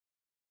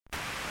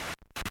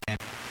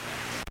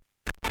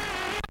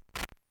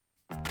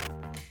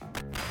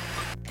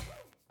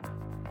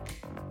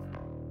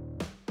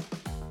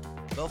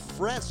The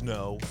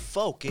Fresno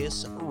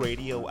Focus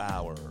Radio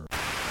Hour.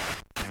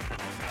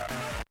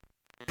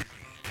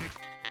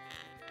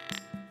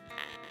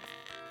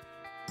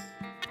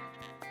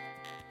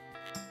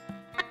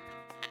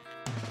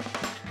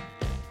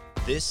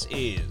 This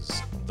is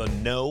the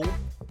No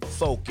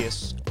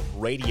Focus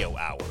Radio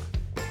Hour.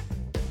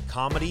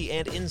 Comedy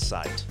and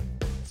insight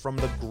from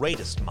the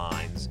greatest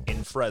minds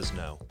in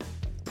Fresno.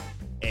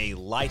 A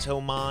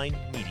Lightomine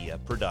Media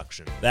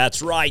production.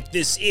 That's right,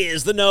 this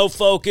is the No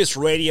Focus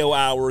Radio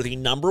Hour, the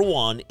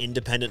 #1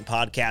 independent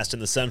podcast in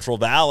the Central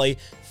Valley.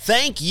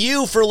 Thank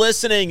you for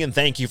listening, and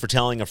thank you for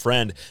telling a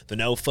friend. The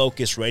No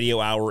Focus Radio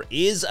Hour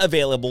is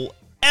available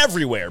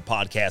everywhere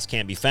podcasts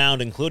can be found,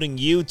 including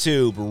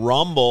YouTube,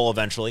 Rumble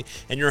eventually,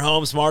 and your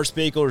home smart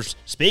speakers.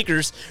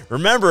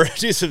 Remember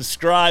to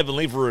subscribe and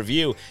leave a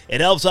review. It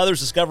helps others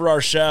discover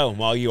our show. And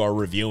while you are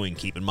reviewing,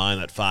 keep in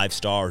mind that 5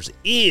 stars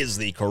is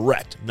the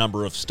correct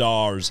number of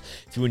stars.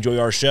 If you enjoy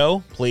our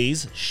show,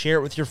 please share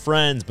it with your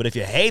friends. But if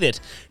you hate it,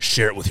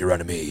 share it with your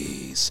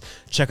enemies.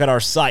 Check out our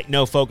site,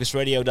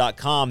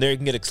 nofocusradio.com. There you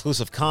can get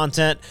exclusive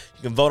content.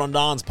 You can vote on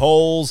Don's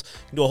polls.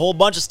 You can do a whole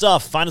bunch of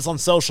stuff. Find us on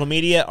social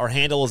media. Our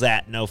handle is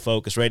at No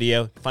Focus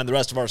Radio. You can find the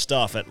rest of our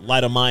stuff at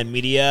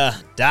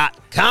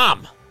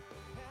lightomindmedia.com.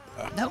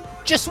 Now,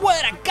 just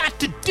what I got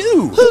to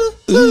do.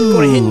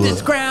 Gonna hit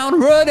this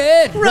ground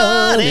running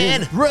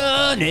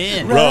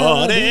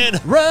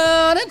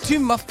to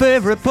my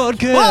favorite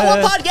podcast.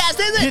 What podcast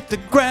is it? Hit the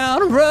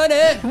ground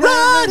running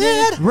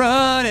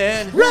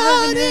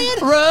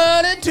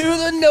to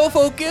the No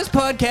Focus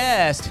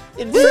podcast.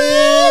 In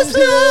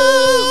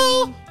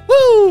Fresno.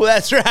 Woo!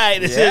 That's right.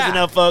 This is the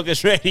No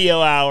Focus Radio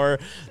Hour,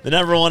 the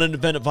 #1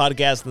 independent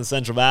podcast in the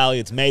Central Valley.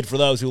 It's made for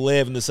those who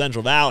live in the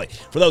Central Valley,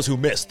 for those who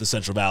miss the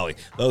Central Valley,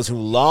 those who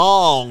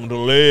long to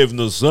live in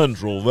the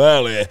Central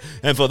Valley,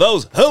 and for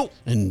those who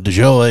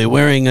enjoy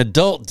wearing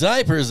adult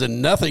diapers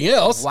and nothing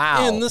else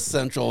in the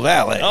Central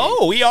Valley.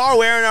 Oh, we are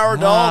wearing our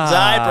adult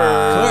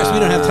diapers. Of course,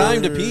 we don't have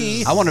time to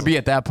pee. I want to be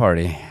at that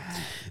party.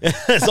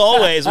 As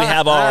always, we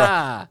have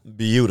our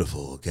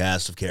beautiful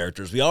cast of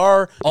characters. We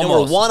are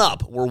we're one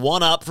up. We're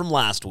one up from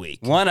last week.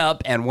 One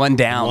up and one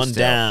down. One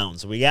down.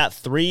 So we got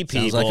 3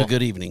 people. Sounds like a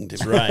good evening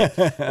to me. Right.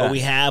 But we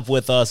have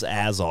with us,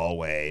 as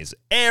always,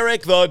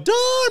 Eric the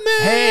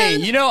Doorman.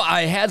 Hey,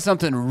 I had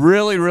something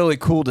really, really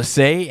cool to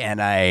say,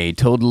 and I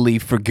totally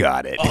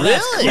forgot it. Oh,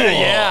 really?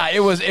 Yeah, it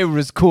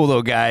was cool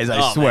though, guys.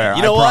 I swear. Man.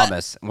 You know I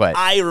promise. What?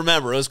 I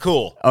remember. It was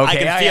cool. Okay, I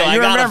can feel it.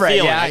 you remember it.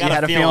 Yeah, you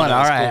had a feeling.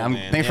 All right. Cool,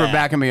 Thanks for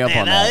backing me up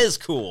on that. That is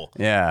cool.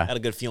 Yeah. I had a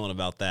good feeling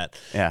about that.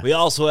 Yeah. We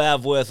also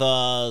have with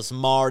us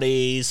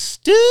Marty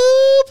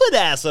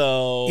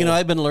Stupidasso.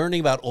 I've been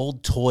learning about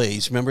old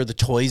toys. Remember the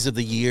toys of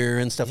the year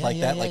and stuff like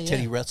that, like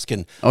Teddy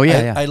Ruxpin. Oh,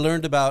 yeah, I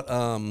learned about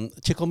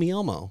Tickle Me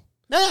Elmo.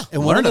 Yeah.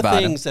 And one of the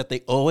things that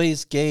they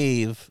always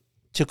gave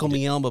Tickle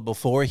Me Elmo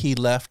before he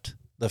left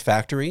the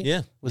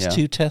factory was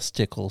 2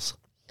 testicles.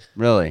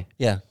 Really?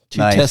 Yeah.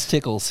 2 Nice.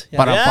 testicles.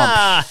 Yeah.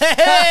 Yeah.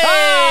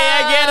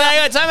 Hey,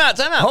 again. Time out.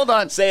 Hold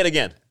on. Say it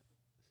again.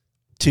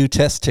 2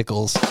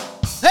 testicles.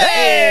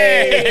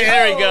 Hey,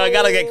 there we go. I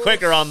got to get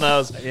quicker on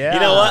those. Yeah. You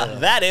know what?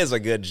 That is a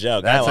good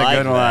joke. That's I like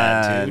a good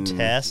that. one. 2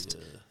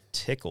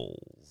 testicles.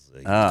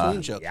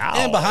 Clean joke. Yeah.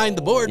 And behind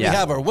the board, we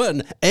have our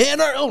one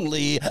and our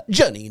only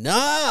Johnny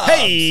Knobs.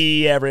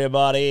 Hey,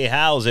 everybody.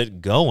 How's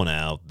it going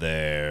out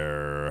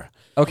there?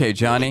 Okay,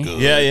 Johnny.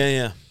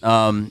 Yeah.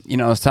 I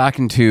was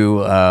talking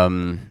to.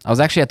 I was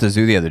actually at the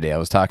zoo the other day. I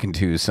was talking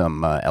to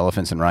some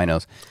elephants and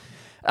rhinos.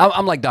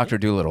 I'm like Dr.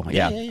 Doolittle,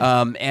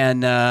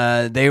 and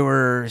they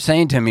were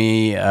saying to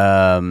me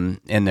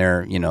in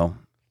their,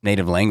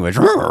 native language,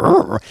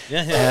 how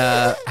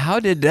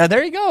did,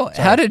 there you go,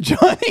 how did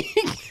Johnny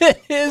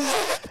get his...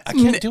 I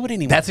can't do it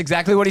anymore. That's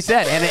exactly what he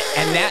said,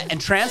 and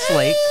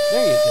translate.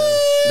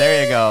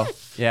 There you go.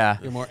 Yeah.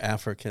 You're more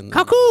African.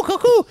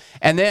 Cuckoo.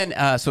 And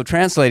then, so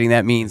translating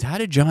that means, how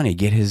did Johnny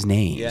get his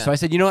name? Yeah. So I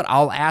said, you know what,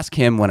 I'll ask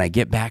him when I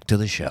get back to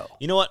the show.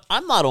 You know what?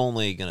 I'm not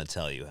only going to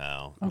tell you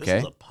how. Okay.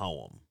 This is a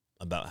poem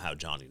about how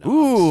Johnny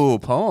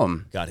Knobs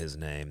Poem. got his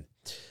name.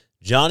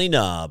 Johnny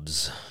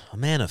Knobs, a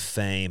man of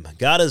fame,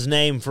 got his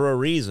name for a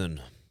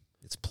reason.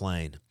 It's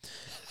plain.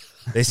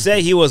 They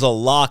say he was a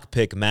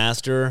lockpick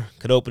master,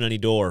 could open any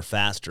door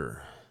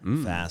faster.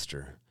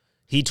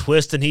 He'd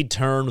twist and he'd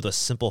turn with a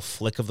simple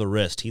flick of the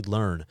wrist. He'd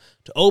learn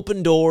to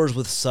open doors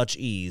with such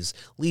ease,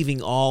 leaving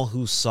all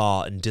who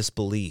saw in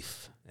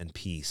disbelief and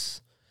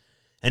peace.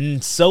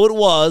 And so it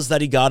was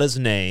that he got his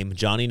name,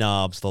 Johnny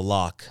Knobs, the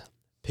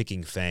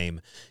lock-picking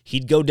fame.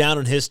 He'd go down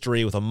in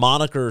history with a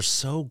moniker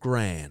so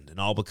grand, and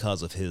all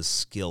because of his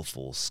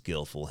skillful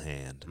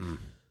hand.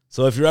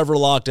 So if you're ever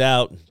locked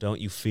out, don't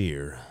you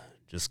fear.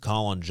 Just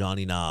call on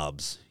Johnny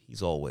Knobs.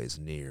 He's always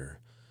near.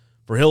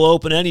 For he'll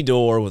open any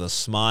door with a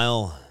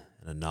smile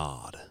and a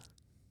nod.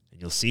 And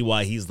you'll see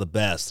why he's the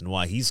best and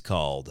why he's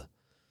called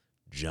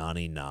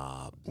Johnny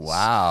Knobs.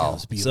 Wow.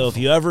 So if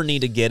you ever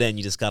need to get in,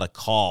 you just got to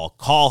call.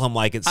 Call him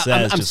like it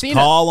says. I'm just seeing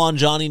call on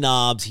Johnny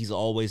Knobs. He's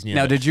always near.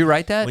 Now, did you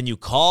write that? When you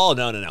call,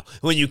 no.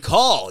 When you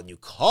call, and you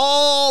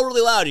call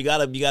really loud, you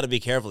gotta be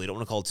careful. You don't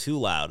want to call too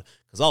loud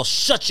because I'll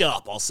shut you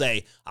up. I'll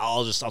say,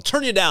 I'll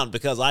turn you down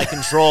because I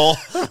control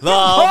the volume.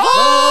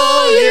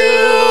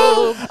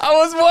 I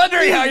was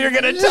wondering how you're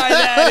going to tie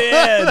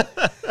that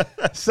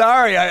in.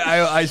 Sorry,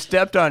 I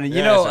stepped on it.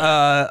 You know,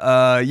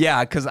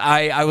 because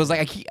I was like,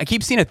 I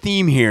keep seeing a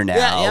theme here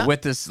now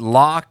with this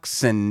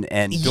locks and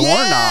doorknobs.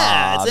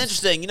 Yeah, it's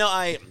interesting. You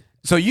know,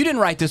 So you didn't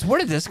write this. Where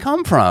did this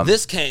come from?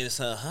 This came,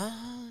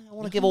 I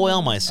want to give away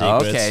all my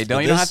secrets. Okay, you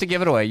don't have to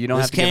give it away. You don't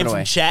have to give it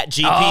away. This came from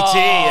ChatGPT.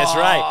 That's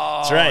right.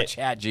 That's right.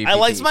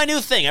 ChatGPT. It's my new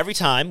thing. Every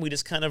time we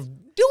just kind of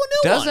do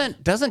a new one.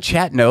 Doesn't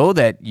Chat know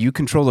that you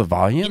control the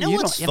volume? You know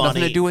what's don't funny? have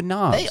nothing to do with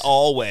knobs. They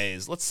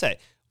always, let's do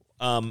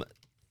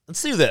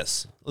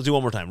this. Let's do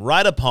one more time.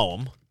 Write a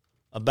poem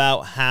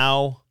about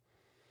how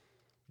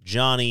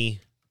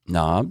Johnny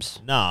Knobs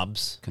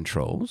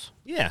controls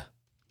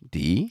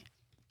volume.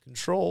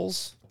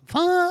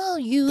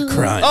 The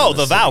crime. Oh,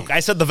 the VOWC. I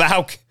said the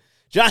VOWC.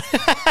 John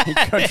He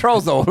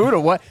controls the who to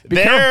what?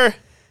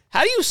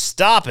 How do you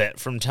stop it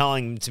from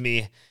telling to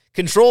me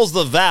controls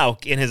the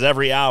VOWC in his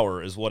every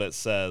hour is what it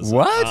says.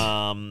 What?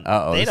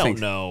 They don't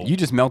know. You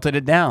just melted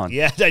it down.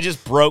 Yeah, I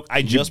just broke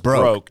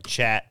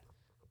Chat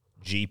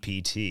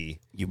GPT.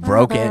 You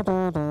broke it.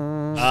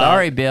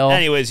 Sorry, Bill.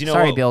 Anyways,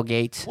 Sorry, Bill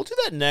Gates. We'll do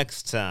that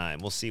next time.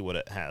 We'll see what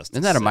it has to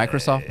Isn't that a say.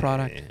 Microsoft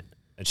product?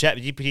 A Chat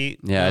GPT?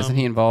 Yeah, isn't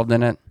he involved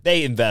in it?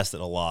 They invested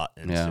a lot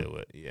into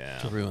it. Yeah.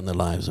 To ruin the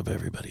lives of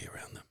everybody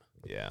around them.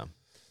 Yeah.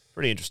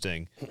 Pretty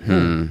interesting.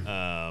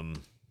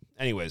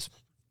 Anyways.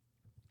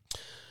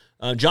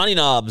 Johnny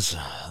Knobs,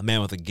 a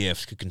man with a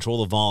gift, could control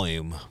the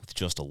volume with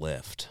just a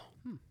lift.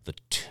 The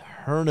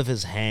turn of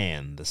his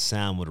hand, the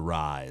sound would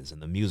rise,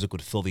 and the music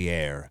would fill the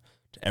air,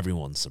 to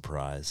everyone's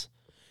surprise.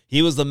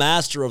 He was the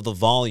master of the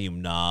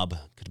volume knob,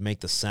 could make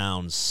the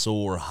sound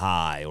soar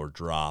high or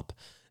drop,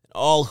 and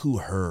all who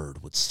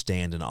heard would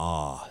stand in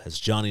awe as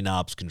Johnny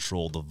Knobs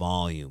controlled the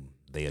volume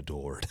they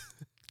adored.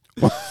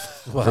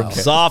 From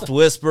soft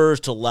whispers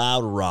to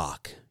loud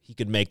rock, he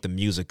could make the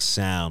music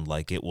sound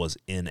like it was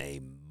in a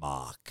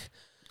mock.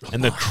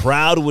 And the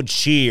crowd would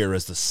cheer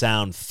as the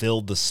sound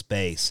filled the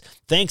space,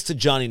 thanks to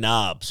Johnny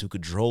Knobs, who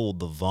controlled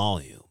the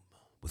volume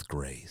with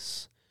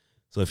grace.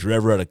 So if you're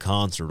ever at a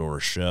concert or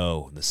a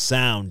show, and the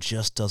sound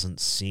just doesn't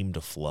seem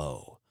to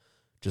flow,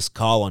 just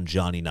call on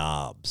Johnny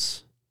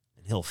Knobs,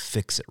 and he'll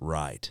fix it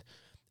right,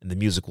 and the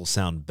music will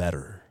sound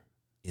better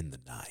in the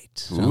night.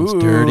 Sounds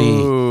dirty.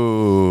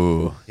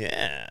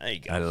 Yeah, there you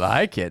go. I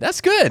like it.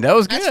 That's good. That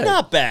was good. That's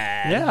not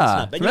bad. Yeah. That's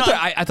not bad. You know,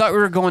 I thought we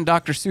were going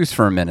Dr. Seuss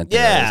for a minute there.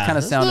 Yeah, It kind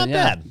of that's sounded,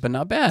 not bad. but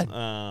not bad.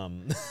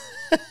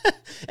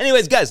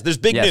 Anyways, guys, there's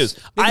big Yes. news.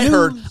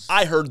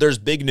 I heard there's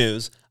big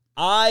news.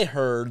 I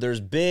heard there's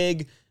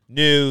big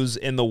news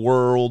in the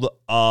world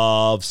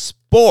of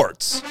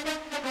sports.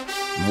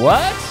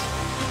 What?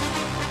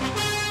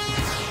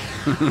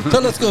 So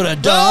let's go to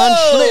Don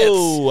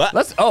Schlitz.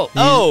 Let's. He's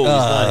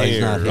not he's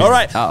here. not here. All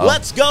right, Uh-oh.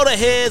 let's go to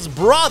his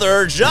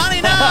brother,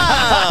 Johnny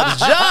Knobs.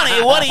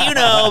 Johnny, what do you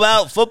know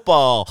about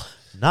football?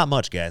 Not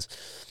much, guys.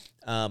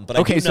 But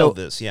I do know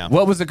this. Yeah.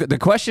 What was the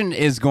question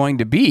is going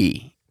to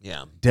be?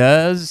 Yeah.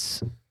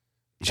 Does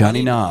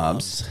Johnny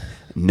Knobs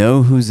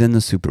know who's in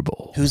the Super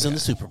Bowl? Who's in the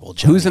Super Bowl?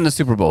 Johnny? Who's in the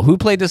Super Bowl? Who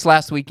played this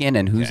last weekend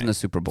and who's in the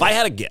Super Bowl? If I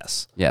had a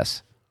guess.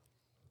 Yes.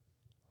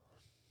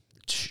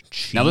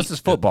 Now this is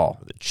football.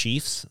 The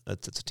Chiefs.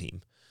 That's a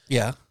team.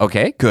 Yeah.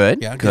 Okay.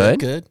 Good. Yeah. Good.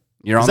 Good.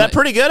 You're on Is that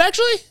pretty good?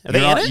 Actually, are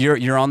they in it?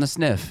 You're on the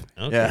sniff.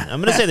 Okay. Yeah. I'm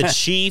gonna say the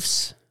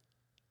Chiefs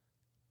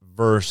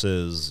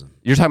versus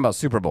You're talking about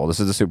Super Bowl. This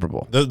is the Super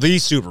Bowl. the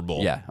Super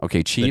Bowl. Yeah. Okay.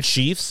 The Chiefs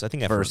Chiefs. I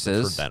think I've heard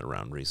that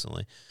around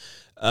recently.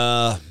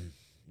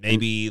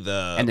 Maybe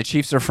and the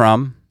Chiefs are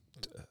from.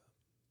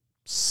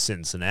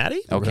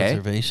 Cincinnati. Okay.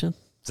 Reservation.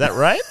 Is that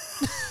right?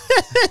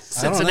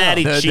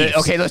 Cincinnati Chiefs.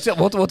 Okay.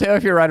 We'll tell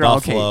if you're right or wrong.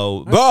 Okay.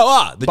 Buffalo.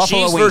 The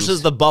Buffalo Chiefs Wings.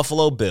 versus the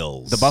Buffalo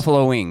Bills. The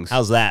Buffalo Wings.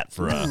 How's that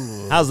for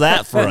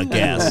a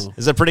guess?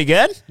 Is it pretty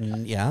good?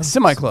 Yeah.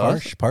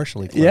 Semi-close.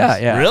 Partially close.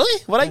 Yeah.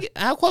 Really?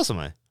 How close am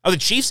I? Are the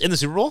Chiefs in the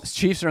Super Bowl?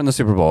 Chiefs are in the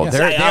Super Bowl. Yes.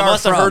 I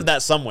must have heard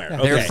that somewhere.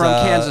 They're Okay.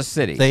 from Kansas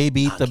City. They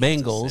beat the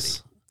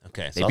Bengals.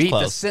 Okay, so They I was beat the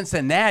close.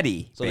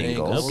 Cincinnati So they-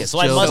 Bengals. Okay, so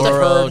I Joe must have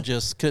Burrow heard.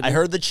 just couldn't. I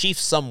heard the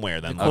Chiefs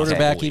somewhere. Then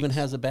Quarterback last even week.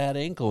 has a bad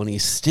ankle, and he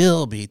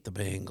still beat the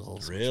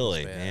Bengals. which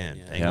Really, was bad, man.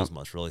 yeah. Bengals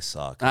must really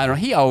suck. I don't.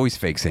 He always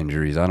fakes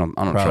injuries. I don't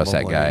trust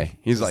that Probably. guy.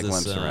 He's Is like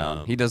this, limps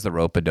around. He does the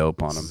rope a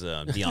dope on This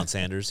him. is Deion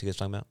Sanders. You guys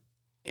talking about?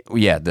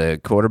 Yeah, the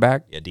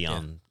quarterback. Yeah,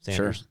 Deion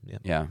Sure. Sanders. Yeah.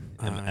 Yeah,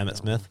 Emmett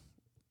Smith.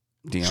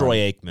 Deion. Troy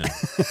Aikman.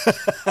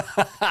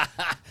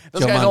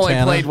 Those Joe guys only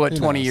Montana. played what Who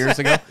 20 knows? years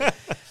ago.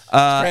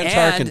 Grant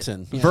And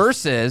Tarkenton. Yeah.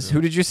 versus who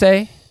did you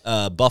say?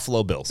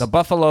 Buffalo Bills. The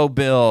Buffalo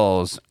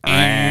Bills. Oh,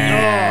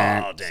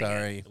 dang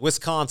Sorry. it.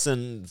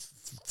 Wisconsin.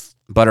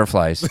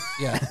 Butterflies.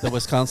 Yeah, the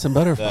Wisconsin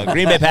Butterflies.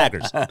 Green Bay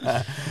Packers.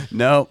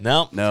 No.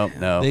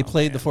 No. They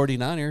played the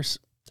 49ers.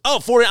 Oh,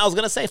 40. I was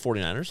going to say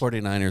 49ers.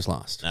 49ers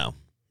lost. No.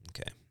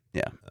 Okay.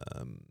 Yeah.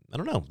 I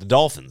don't know. The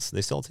Dolphins.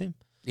 They still a team?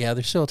 Yeah,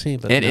 they're still a team.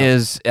 But It no.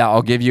 is.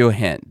 I'll give you a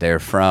hint. They're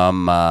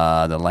from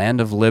the land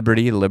of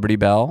liberty, Liberty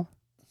Bell.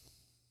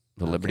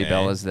 The Liberty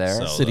Bell is there.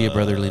 So City of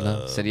Brotherly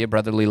Love. City of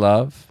Brotherly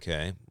Love.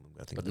 Okay.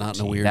 I think but not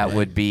in a weird That way.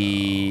 would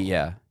be,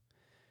 So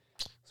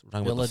we're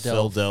talking about the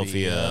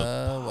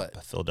Philadelphia.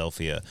 What?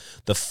 Philadelphia.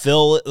 The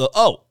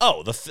Philadelphia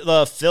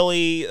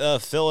the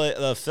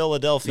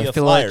Philly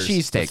Flyers.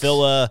 cheesesteaks.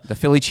 The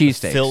Philly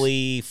cheesesteaks.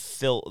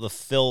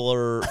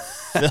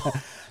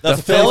 The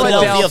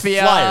Philadelphia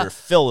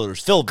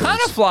Flyers. Kind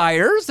of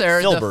Flyers.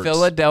 They're the Filberts.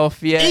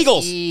 Philadelphia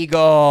Eagles.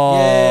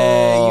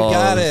 Yeah, you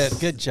got it.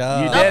 Good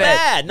job. You Not did it.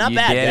 bad. Not You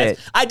bad, did guys. it.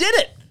 I did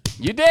it.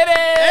 You did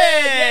it!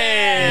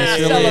 Hey! This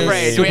really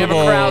Celebrate. is Do we have a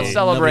Super crowd Bowl.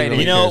 celebrating?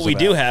 You know what we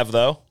cares do about. have,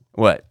 though?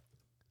 What?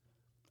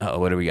 Oh,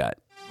 what do we got?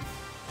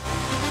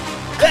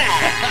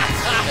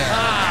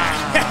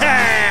 All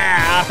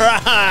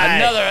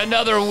right.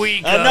 Another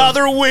week.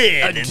 Another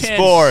win in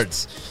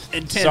sports.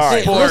 Intense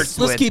Sorry. sports.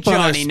 Let's with keep on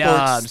our Johnny sports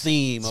Knobs.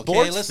 theme, okay?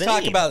 Sports Let's theme.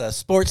 talk about a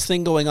sports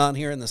thing going on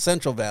here in the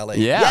Central Valley.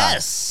 Yeah.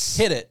 Yes.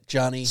 Hit it,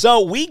 Johnny.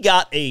 So we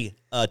got a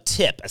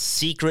tip, a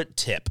secret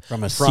tip.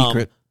 From a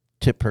secret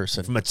tip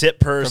person. From a tip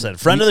person.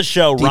 Friend of the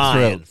show, Deep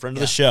Ryan. Throat. Friend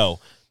of the show.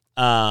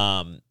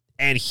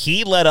 And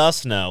he let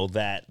us know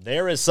that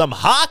there is some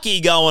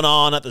hockey going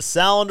on at the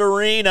Sound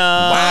Arena.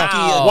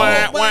 Wow.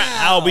 Wah, wah.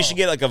 Oh, we should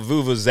get like a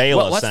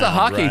Vuvuzela What's sound, the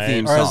hockey right?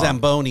 theme Or a song?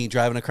 Zamboni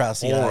driving across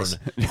the Horn. ice.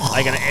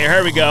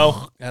 Here we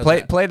go.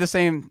 Play the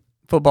same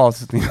football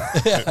theme.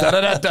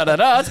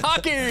 Da-da-da-da-da-da. It's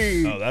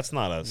hockey. Oh, that's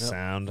not a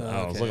sound.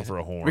 I was looking for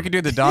a horn. We could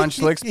do the Don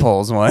Schlicks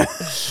polls one.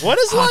 What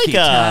is Hockey like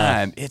a...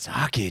 time. It's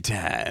hockey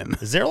time.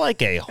 Is there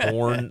like a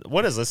horn?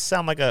 What does this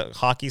sound like? A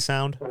hockey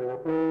sound?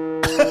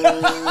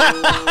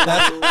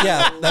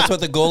 That's what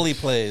the goalie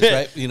plays,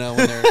 right? You know,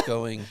 when they're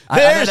going I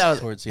think that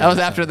towards the was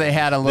other after side. they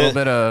had a little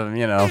bit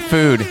of,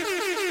 food.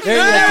 There you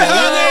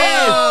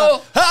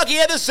go. Hockey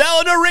at the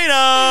Sound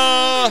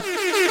Arena.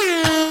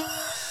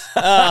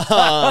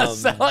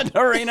 Sound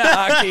Arena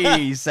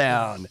hockey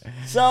sound.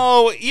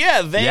 So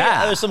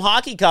there's some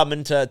hockey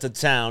coming to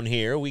town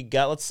here. We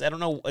got I don't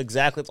know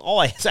exactly.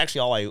 It's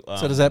actually all I.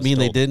 So does that mean was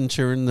they told. didn't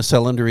turn the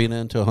Selland Arena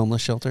into a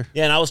homeless shelter?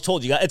 Yeah, and I was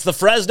told it's the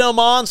Fresno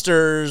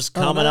Monsters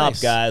coming up,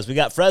 nice. guys. We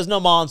got Fresno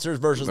Monsters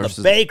versus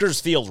the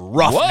Bakersfield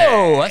Roughnecks.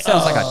 Whoa, that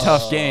sounds like a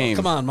tough game.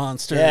 Come on,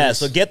 monsters. Yeah,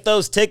 so get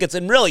those tickets,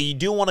 and really, you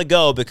do want to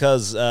go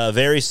because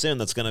very soon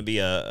that's going to be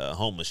a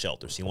homeless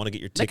shelter. So you want to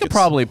get your They tickets. could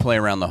probably play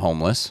around the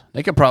homeless.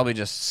 They could probably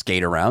just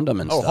skate around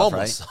them and stuff,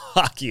 homeless right?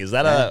 hockey is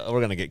that we're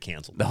going to get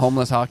canceled? The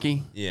homeless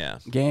hockey Yeah.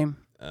 game?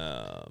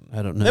 I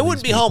don't know. They wouldn't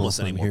these be people. homeless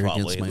I'm anymore, here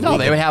probably. against my No, will.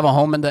 they would have a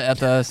home at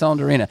the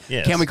Sound Arena.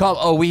 Yes. Can we call?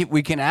 Oh, we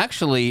can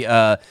actually.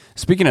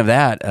 Speaking of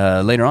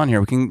that, later on here,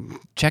 we can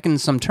check in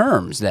some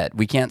terms that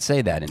we can't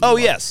say that anymore. Oh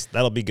yes,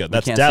 that'll be good.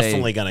 That's can't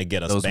definitely say going to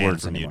get us those banned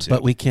words from anymore. YouTube.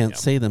 But we can't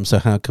say them, so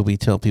how could we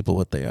tell people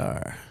what they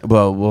are?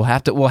 Well, we'll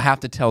have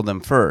to tell them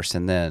first,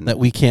 and then That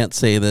we can't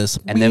say this.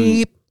 and then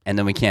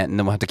we can't, and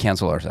then we'll have to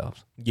cancel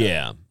ourselves.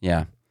 yeah,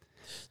 Yeah.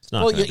 it's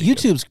not. Well, gonna be good.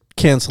 YouTube's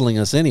canceling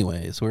us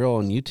anyways. We're all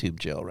in YouTube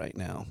jail right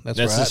now. This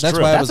is That's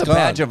true. why I That's was a gone.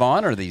 badge of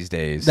honor these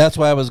days. That's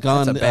why I was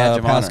gone That's a badge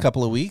of past honor.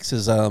 couple of weeks.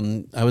 Is I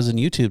was in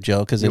YouTube jail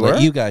because they You let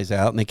were? you guys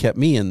out and they kept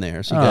me in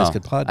there so you guys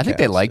could podcast. I think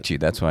they liked you.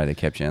 That's why they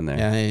kept you in there.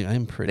 Yeah,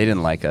 I'm pretty. They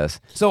didn't like us.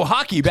 So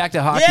hockey, back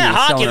to hockey. Yeah,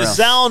 hockey, the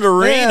Sound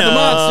Arena. Yeah, the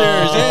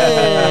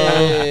monsters.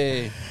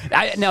 Hey.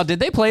 Now, did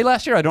they play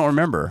last year? I don't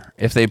remember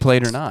if they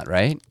played or not.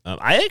 Right?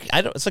 I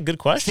don't. It's a good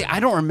question. See, I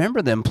don't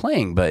remember them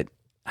playing, but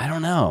I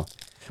don't know.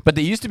 But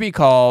they used to be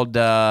called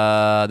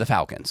the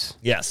Falcons.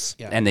 Yes.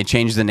 Yeah. And they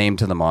changed the name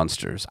to the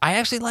Monsters. I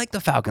actually like the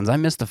Falcons. I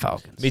miss the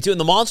Falcons. Me too. And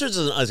the Monsters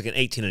is like an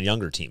 18 and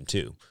younger team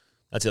too.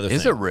 That's the other thing.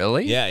 Is it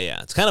really? Yeah,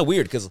 yeah. It's kind of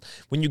weird because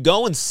when you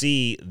go and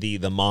see the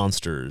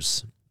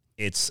Monsters,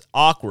 it's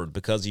awkward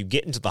because you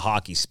get into the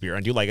hockey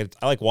spirit.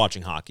 I like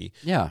watching hockey.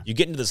 Yeah. You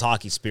get into this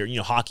hockey spirit. You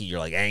know, hockey, you're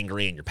like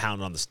angry and you're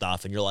pounding on the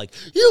stuff and you're like,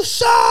 you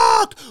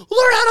suck!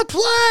 Learn how to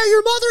play!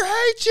 Your mother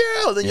hates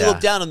you! And then you Yeah. look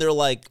down and they're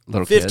like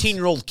Little kids.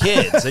 15-year-old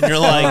kids. And you're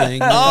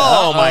like,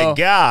 Oh, oh my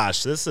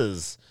gosh, this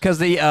is... Because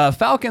the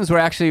Falcons were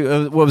actually,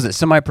 what was it,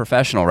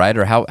 semi-professional, right?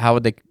 Or how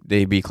would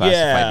they be classified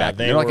Yeah, back then?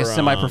 they They're like a were,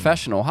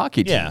 semi-professional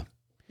hockey team. Yeah.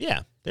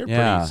 Yeah. They're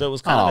Yeah. pretty... So it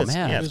was kind of... Oh,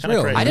 man. Yeah, It it's was kind of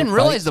real. crazy. I didn't Fights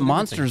realize the and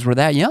Monsters were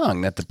that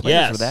young, that the players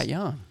Yes. were that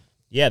young.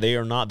 Yeah, they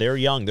are not. They're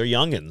young. They're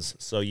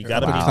youngins. So you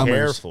got to be up-and-comers.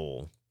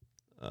 careful.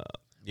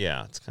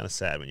 Yeah, it's kind of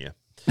sad when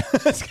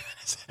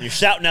you're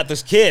shouting at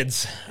those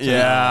kids.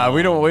 Yeah,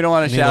 we don't want to Made a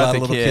lot shout of at the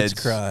little kids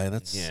kids. cry.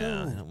 That's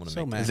Yeah, I don't wanna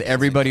so make- mad. Does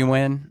everybody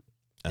win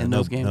in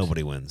those games?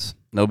 Nobody wins.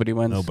 Nobody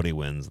wins? Nobody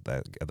wins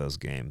at those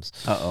games.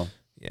 Uh-oh.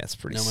 Yeah, it's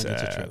pretty No one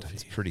gets a sad. trophy.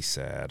 It's pretty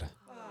sad.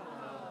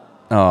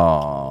 Oh.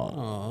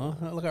 Aw,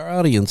 look, our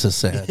audience is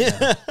sad.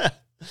 Yeah.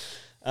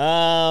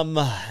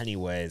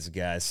 Anyways,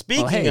 guys.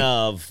 Speaking hey,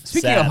 of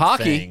Speaking sad of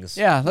hockey, things,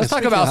 yeah, let's talk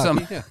Speaking about of some.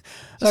 hockey, yeah.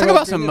 Let's talk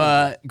about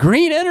some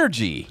green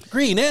energy.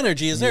 Green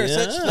energy. Is there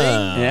such thing?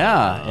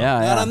 Yeah,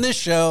 Not on this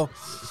show.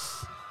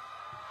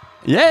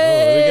 Yay!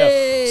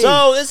 there we go.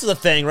 So this is the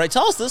thing, right?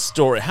 Tell us this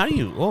story. How do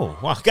you? Oh,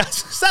 wow, guys,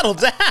 settle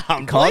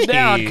down. Calm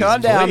down, calm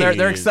down. They're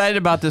please. excited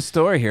about this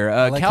story here.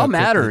 like how Cal quickly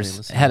they Matters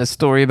listen. had a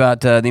story about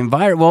the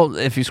environment. Well,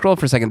 if you scroll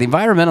for a second, the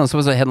environmentalists. What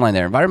was the headline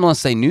there? Environmentalists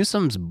say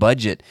Newsom's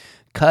budget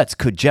cuts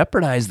could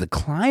jeopardize the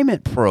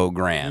climate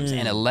programs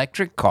and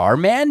electric car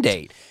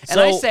mandate. And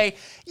I say,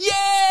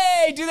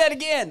 yay! Do that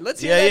again.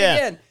 Let's hear that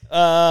again. It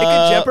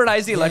could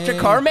jeopardize the electric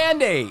car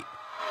mandate.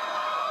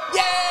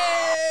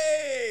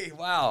 Yay!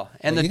 Wow.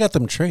 And you got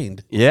them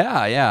trained.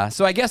 Yeah.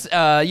 So I guess,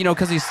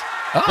 because he's...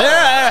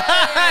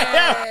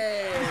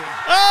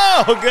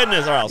 Oh,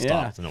 goodness. All right, I'll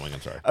stop. It's annoying.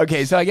 I'm sorry.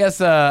 Okay, so I guess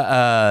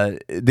the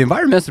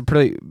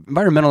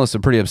environmentalists are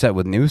pretty upset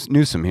with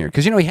Newsom here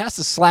because, he has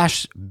to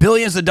slash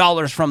billions of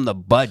dollars from the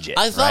budget.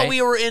 I thought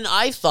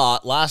I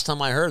thought last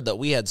time I heard that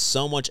we had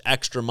so much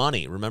extra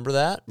money. Remember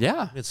that?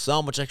 Yeah. We had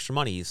so much extra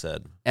money, he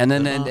said. And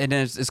then and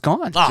it's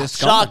gone. Just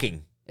shocking.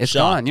 Gone. It's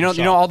gone. You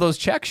know all those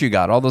checks you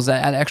got, all those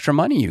extra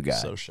money you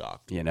got. So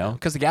shocked.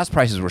 Because the gas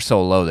prices were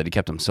so low that he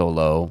kept them so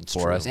low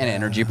for us, and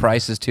energy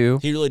prices too.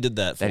 He really did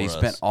that for us. He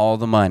spent all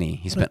the money.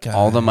 He spent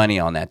all the money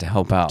on that to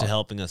help out. To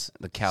helping us.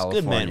 The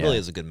California. Good man. Really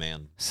is a good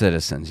man.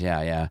 Citizens,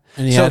 yeah.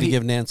 And he had to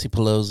give Nancy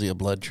Pelosi a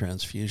blood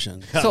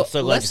transfusion. I'm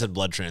so glad you said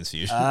blood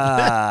transfusion.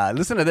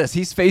 Listen to this.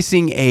 He's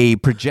facing a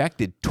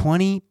projected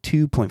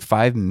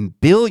 $22.5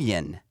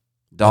 billion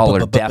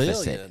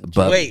deficit.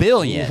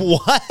 Billion.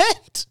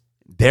 What?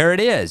 There it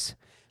is.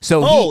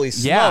 So holy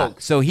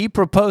smokes. So he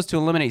proposed to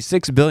eliminate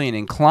 $6 billion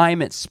in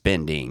climate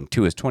spending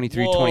to his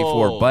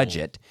 23-24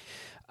 budget.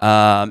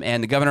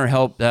 And the governor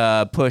helped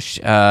push.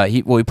 He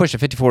pushed a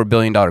 $54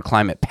 billion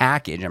climate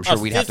package. I'm sure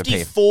we'd have to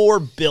pay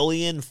 $54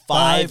 billion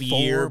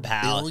 5-year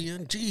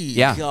billion. Geez.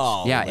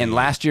 Yeah. In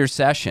last year's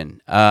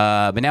session.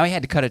 But now he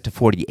had to cut it to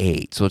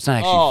 48. So it's not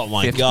actually. Oh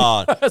my 50.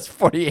 God, That's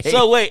 48.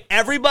 So wait,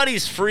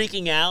 everybody's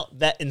freaking out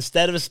that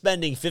instead of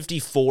spending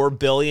 $54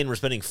 billion, we're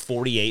spending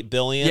 $48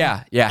 billion.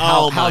 Yeah.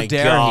 How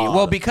dare God. he?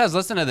 Well, because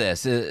listen to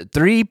this: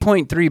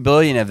 $3.3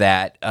 billion of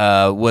that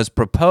was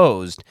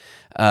proposed.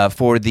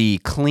 For the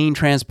clean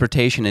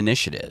transportation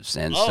initiatives.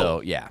 And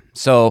so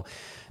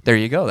there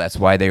you go. That's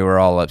why they were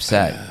all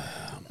upset.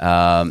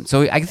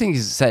 So I think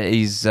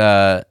he's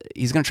going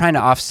to try to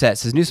offset,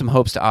 says Newsom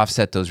hopes to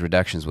offset those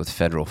reductions with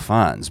federal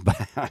funds.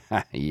 But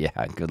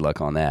yeah, good luck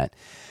on that.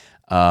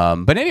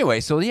 But anyway,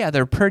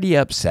 they're pretty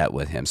upset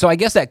with him. So I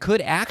guess that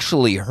could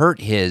actually hurt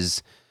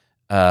his,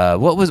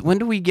 when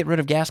do we get rid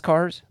of gas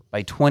cars?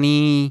 By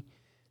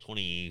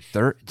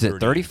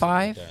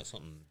 2035?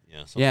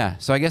 Yeah,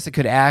 so I guess it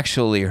could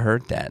actually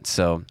hurt that.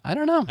 So I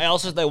don't know. I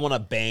also they want to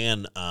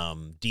ban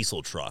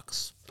diesel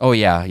trucks. Oh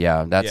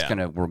yeah, that's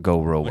gonna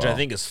go real well. Which I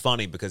think is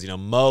funny because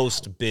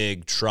most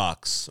big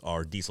trucks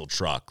are diesel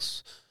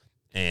trucks,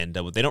 and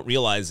what they don't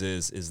realize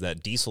is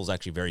that diesel is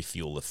actually very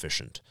fuel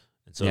efficient.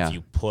 And so if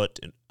you put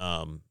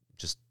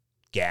just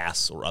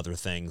gas or other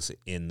things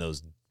in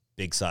those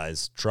big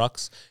size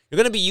trucks, you're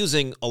going to be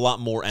using a lot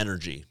more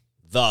energy.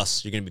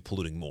 Thus, you're going to be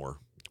polluting more.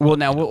 Well,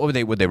 now, what would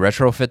they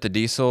retrofit the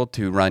diesel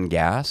to run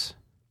gas?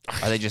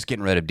 Are they just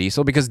getting rid of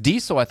diesel? Because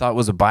diesel, I thought,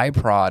 was a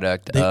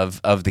byproduct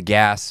of the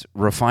gas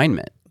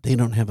refinement. They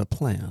don't have a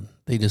plan.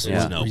 They just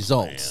want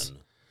results. Plan.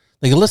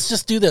 They go, let's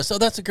just do this. Oh,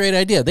 that's a great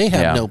idea. They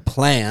have no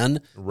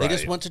plan. Right. They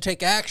just want to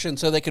take action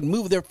so they can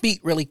move their feet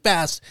really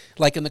fast,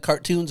 like in the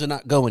cartoons, and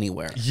not go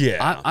anywhere.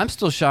 Yeah. I'm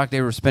still shocked they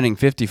were spending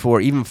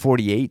 54, even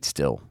 48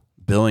 still.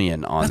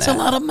 Billion on That's that. a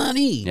lot of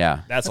money.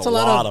 Yeah. That's a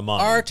lot of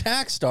money. Our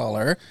tax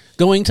dollar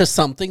going to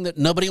something that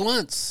nobody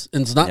wants.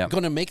 And it's not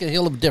going to make a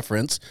hill of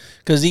difference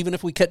because even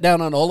if we cut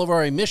down on all of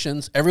our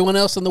emissions, everyone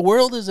else in the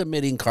world is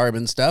emitting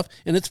carbon stuff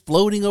and it's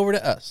floating over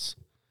to us.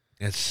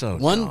 It's so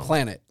one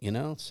planet,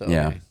 So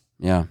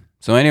Yeah.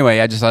 So anyway,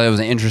 I just thought it was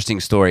an interesting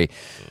story.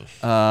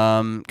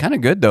 Kind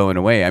of good though in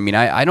a way. I mean,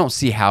 I don't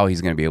see how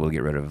he's going to be able to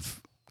get rid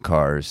of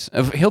cars.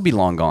 He'll be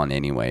long gone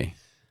anyway.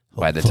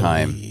 By the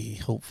time,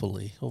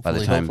 hopefully,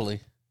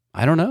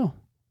 I don't know.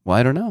 Well,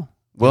 I don't know.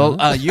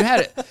 Well, you had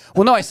it.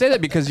 Well, no, I say that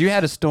because you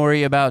had a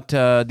story about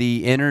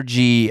the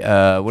energy.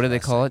 What do they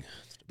call it?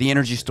 The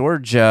energy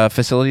storage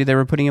facility they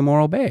were putting in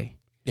Morro Bay.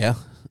 Yeah,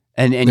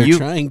 and they're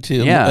trying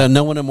to. Yeah,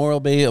 no one in Morro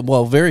Bay.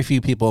 Well, very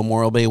few people in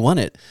Morro Bay want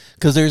it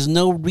because there's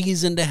no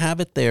reason to have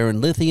it there.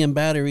 And lithium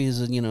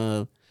batteries,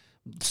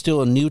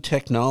 still a new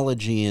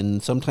technology,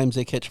 and sometimes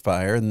they catch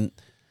fire and.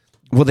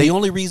 Well, the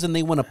only reason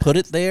they want to put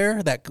it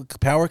there, that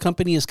power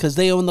company, is because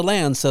they own the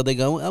land. So they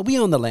go, we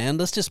own the land.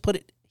 Let's just put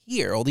it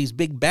here, all these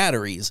big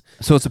batteries.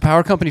 So it's a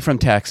power company from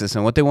Texas,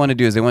 and what they want to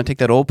do is they want to take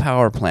that old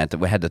power plant that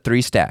had the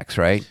 3 stacks,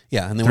 right?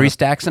 Yeah. And they 3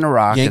 stacks in a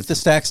rock. Yank the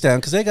stacks down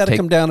because they got to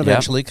come down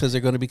eventually because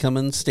they're going to become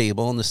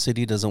unstable, and the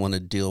city doesn't want to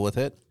deal with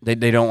it.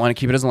 They don't want to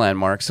keep it as a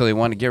landmark, so they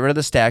want to get rid of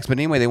the stacks. But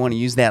anyway, they want to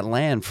use that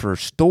land for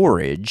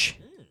storage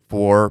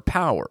for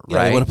power,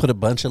 right? They want to put a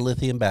bunch of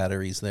lithium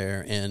batteries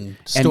there and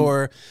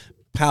store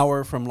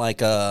power from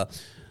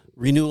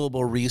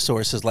renewable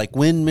resources like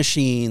wind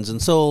machines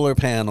and solar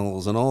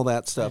panels and all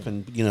that stuff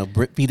and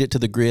feed it to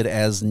the grid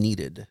as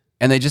needed.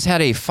 And they just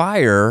had a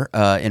fire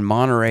in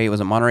Monterey. It was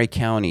in Monterey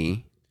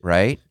County,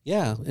 right?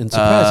 Yeah, and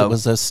surprise, it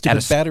was a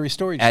stupid battery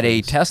storage at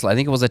a Tesla. I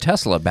think it was a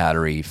Tesla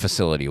battery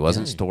facility. It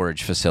wasn't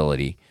storage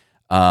facility.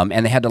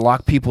 And they had to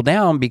lock people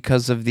down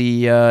because of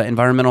the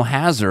environmental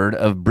hazard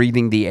of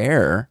breathing the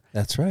air.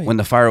 That's right. When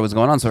the fire was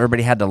going on, so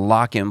everybody had to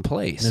lock in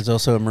place. There's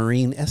also a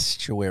marine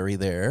estuary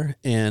there,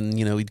 and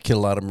we'd kill a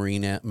lot of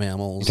marine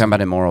mammals. You're talking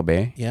about in Morro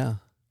Bay? Yeah.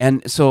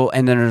 And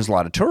then there's a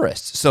lot of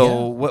tourists.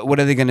 So what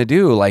are they going to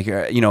do? Like,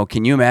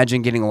 can you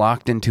imagine getting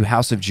locked into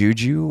House of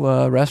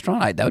Juju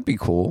restaurant? That would be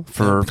cool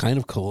for kind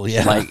of cool.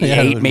 Yeah, like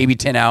 8, maybe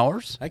 10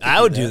 hours.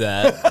 I would do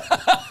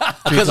that.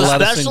 Because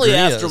especially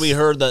after we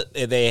heard that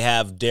they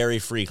have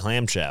dairy-free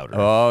clam chowder.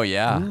 Oh,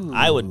 yeah. Ooh.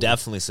 I would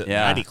definitely sit and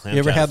I'd eat clam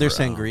chowder. You ever had their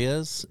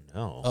sangrias?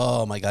 No.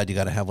 Oh, my God, you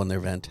got to have one.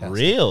 They're fantastic.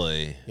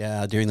 Really?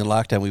 Yeah, during the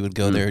lockdown, we would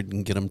go there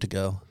and get them to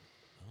go.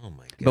 Oh,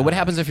 my God. But what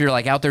happens if you're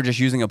like out there just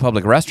using a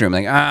public restroom?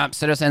 Like,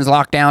 citizens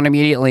locked down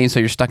immediately, so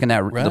you're stuck in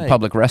that the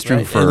public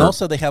restroom for... And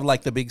also they have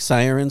like the big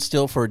siren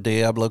still for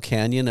Diablo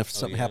Canyon. If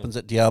something happens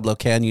at Diablo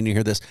Canyon, you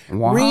hear this...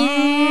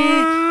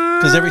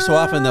 Because every so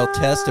often they'll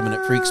test them and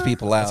it freaks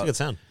people out. That's a good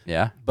sound.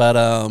 Yeah. But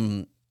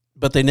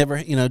they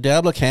never,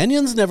 Diablo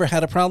Canyon's never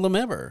had a problem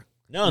ever.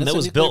 No, and that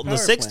was built in the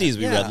 60s,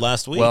 we read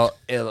last week. Well,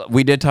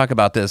 we did talk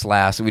about this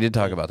last couple of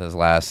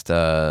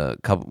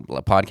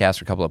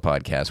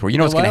podcasts,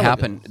 where what's going to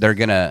happen? They're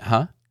going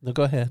to, No,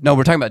 go ahead. No,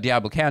 we're talking about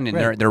Diablo Canyon.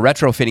 Right. They're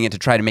retrofitting it to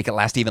try to make it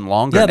last even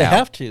longer. Yeah, now. they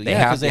have to.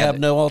 Because they have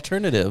no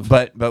alternative.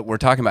 But we're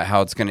talking about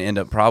how it's going to end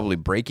up probably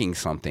breaking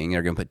something.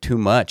 They're going to put too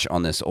much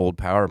on this old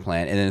power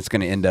plant, and then they're going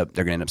to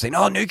end up saying,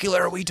 "Oh,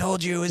 nuclear, we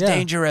told you, is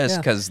dangerous,"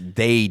 because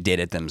they did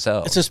it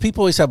themselves. It's just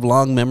people always have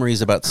long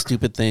memories about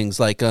stupid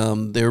things. Like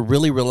they're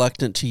really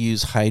reluctant to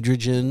use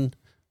hydrogen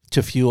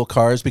to fuel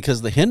cars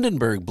because the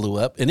Hindenburg blew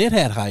up and it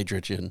had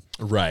hydrogen.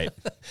 Right.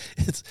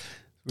 It's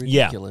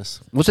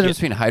ridiculous. What's the difference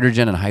between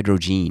hydrogen and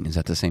hydrogene? Is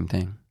that the same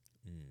thing?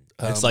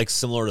 It's like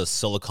similar to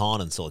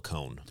silicon and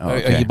silicone. Oh,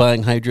 Are you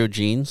buying hydro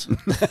jeans?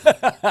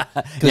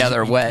 Yeah,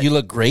 they're wet. You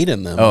look great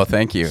in them. Oh,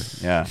 thank you.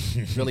 Yeah.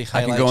 Really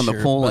I can go in the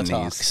pool in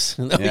these.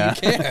 No, yeah.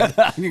 you can.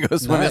 I can go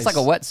swim. It's like a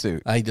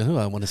wetsuit. I do.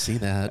 I want to see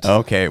that.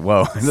 Okay,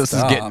 whoa. This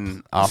is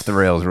getting off the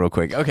rails real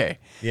quick. Okay.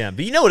 Yeah,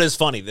 but what is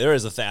funny? There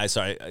is a thing.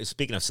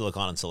 Speaking of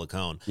silicon and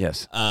silicone.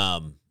 Yes.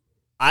 I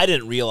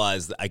didn't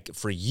realize that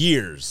for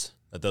years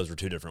that those were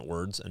two different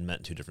words and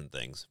meant two different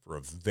things for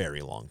a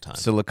very long time.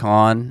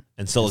 Silicon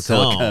and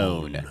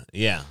silicone.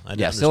 Yeah.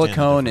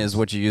 Silicone is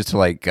what you use to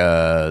like,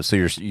 so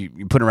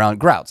you put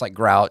around grouts, like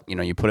grout,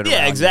 you put it around.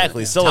 Yeah,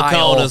 exactly.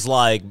 Silicone is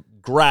like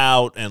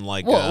grout and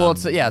like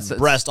it's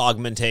breast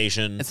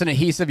augmentation. It's an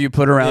adhesive you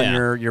put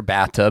around your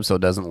bathtub so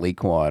it doesn't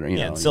leak water.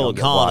 And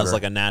silicone is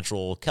like a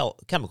natural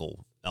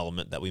chemical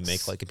element that we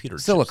make like computer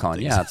silicon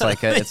chips.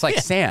 It's like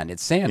sand.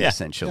 It's sand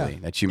essentially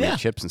that you make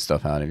chips and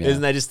stuff out of.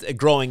 Isn't that just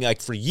growing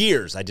like for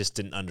years? I just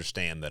didn't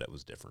understand that it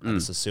was different. I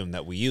just assumed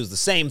that we use the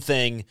same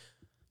thing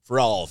for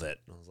all of it.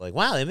 I was like,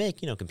 wow, they make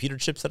computer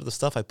chips out of the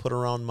stuff I put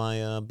around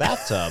my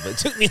bathtub. It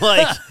took me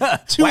like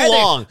too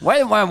long. Why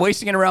am I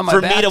wasting it around my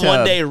bathtub? For me to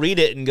one day read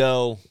it and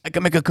go, I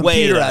can make a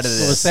computer out of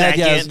this.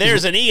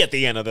 There's an E at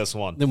the end of this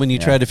one. Then when you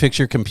try to fix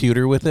your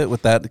computer with it,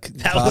 with that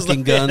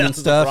talking gun and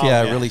stuff,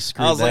 it really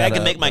screwed that up. I was like, I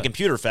can make my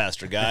computer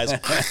faster, guys.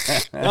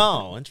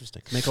 Oh,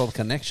 interesting. Make all the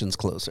connections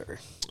closer.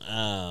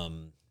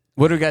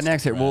 What do we got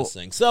next here?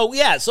 So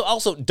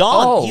also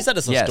Don, he sent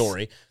us a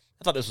story.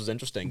 I thought this was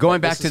interesting. Going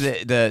back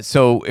to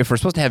so if we're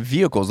supposed to have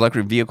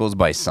electric vehicles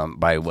by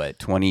what,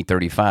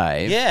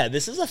 2035? Yeah,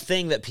 this is a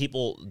thing that a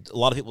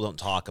lot of people don't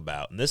talk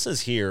about. And this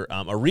is here,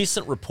 a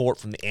recent report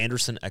from the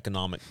Anderson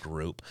Economic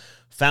Group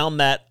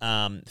found that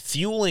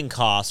fueling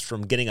costs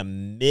from getting a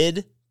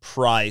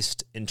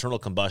mid-priced internal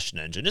combustion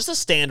engine, just a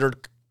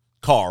standard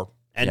car,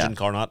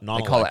 car, not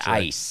they call it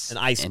ICE, an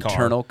ICE car,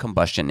 internal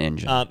combustion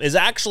engine, is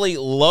actually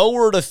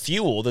lower to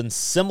fuel than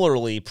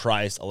similarly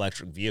priced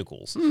electric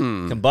vehicles.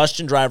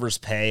 Combustion drivers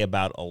pay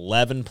about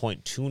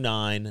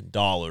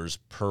 $11.29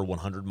 per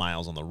 100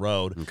 miles on the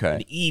road. Okay.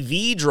 And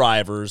EV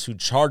drivers who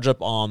charge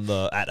up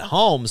at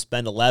home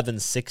spend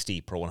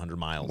 $11.60 per 100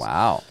 miles.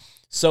 Wow.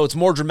 So it's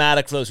more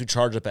dramatic for those who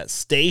charge up at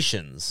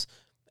stations,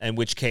 in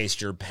which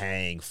case you're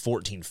paying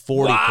 $14.40 per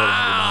 100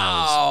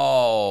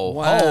 miles.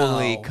 Wow.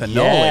 Holy cannoli.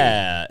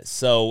 Yeah.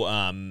 So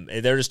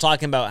they're just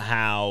talking about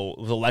how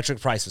with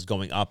electric prices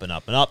going up and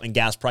up and up and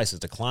gas prices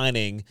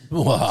declining,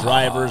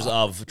 drivers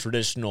of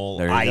traditional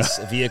ICE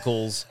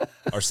vehicles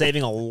are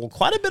saving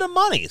quite a bit of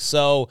money.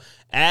 So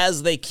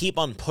as they keep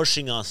on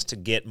pushing us to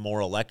get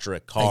more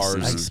electric cars,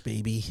 ICE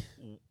baby.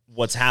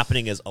 What's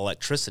happening is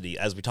electricity,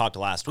 as we talked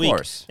last week. Of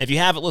course. If you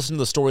haven't listened to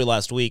the story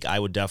last week, I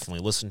would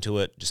definitely listen to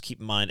it. Just keep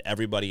in mind,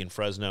 everybody in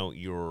Fresno,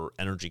 your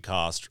energy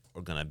costs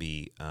are going to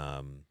be...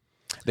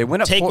 they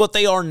went up. Take what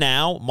they are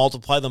now,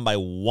 multiply them by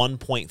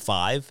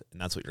 1.5, and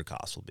that's what your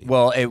cost will be.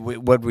 Well,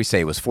 what did we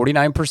say? It was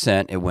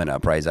 49%. It went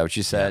up, right? Is that what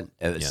you said?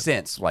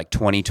 Since like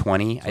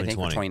 2020, I think,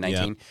 or 2019.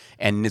 Yeah.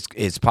 And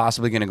it's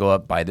possibly going to go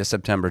up by this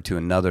September to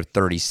another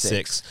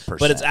 36%.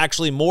 But it's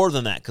actually more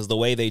than that because the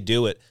way they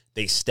do it,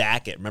 they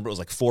stack it. Remember, it was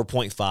like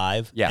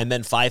 4.5, and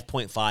then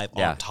 5.5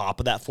 on top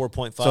of that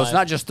 4.5. So it's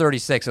not just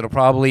 36. It'll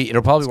probably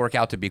work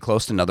out to be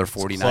close to another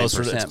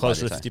 49%. It's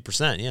closer to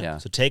 50%. Yeah.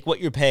 So take what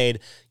you're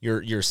paid,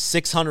 your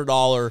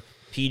 $600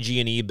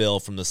 PG&E bill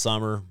from the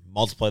summer,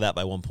 multiply that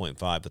by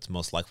 1.5, that's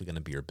most likely going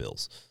to be your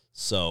bills.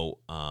 So,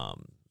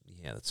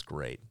 yeah, that's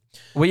great.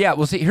 Well, yeah.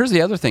 Well, see, here's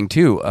the other thing,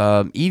 too.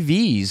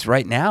 EVs,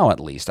 right now, at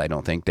least, I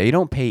don't think, they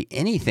don't pay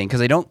anything because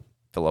they don't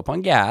fill up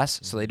on gas,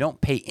 so they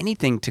don't pay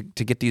anything to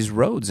get these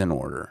roads in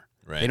order.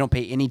 Right. They don't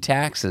pay any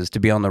taxes to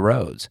be on the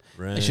roads.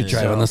 Right. They should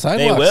drive on the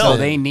sidewalks. They will. So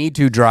they need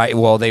to drive.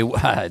 Well, they're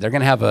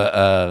going to have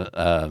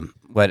a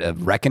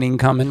reckoning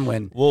coming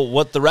when. Well,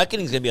 what the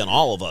reckoning is going to be on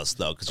all of us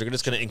though, because they're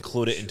just going to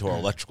include it into our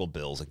electrical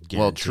bills.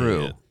 Well,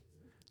 true.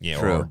 Yeah,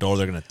 true. Or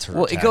they're going to turn.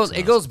 Well,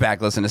 it goes back.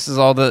 Listen, this is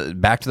all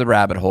back to the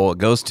rabbit hole. It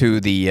goes to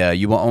the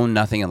you will own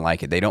nothing and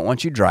like it. They don't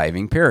want you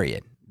driving.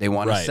 Period. They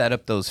want to set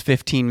up those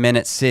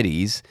 15-minute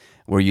cities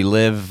where you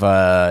live,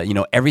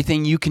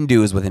 everything you can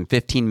do is within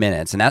 15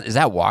 minutes. And is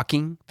that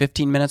walking?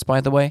 15 minutes,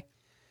 by the way?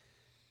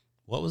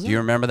 What was it? Do you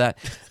remember that?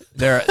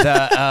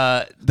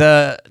 The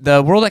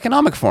World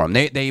Economic Forum,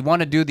 they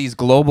want to do these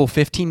global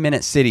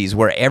 15-minute cities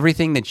where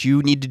everything that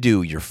you need to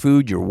do, your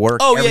food, your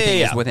work, everything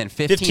is within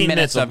 15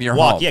 minutes of your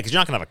home. Yeah, because you're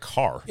not going to have a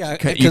car. Yeah,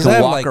 you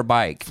can walk or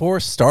bike. 4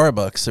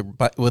 Starbucks are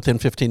within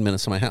 15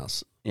 minutes of my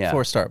house. Yeah.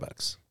 4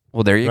 Starbucks.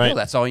 Well, there you go.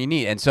 That's all you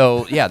need. And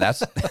so, yeah,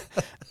 that's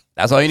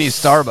all you need is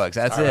Starbucks.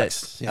 That's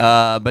it.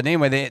 Yeah. But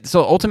anyway,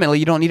 so ultimately,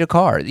 you don't need a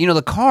car.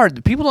 The car,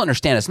 people don't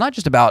understand. It's not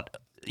just about,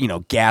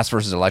 gas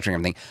versus electric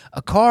and everything.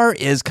 A car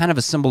is kind of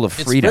a symbol of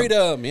freedom. It's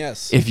freedom,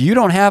 yes. If you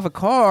don't have a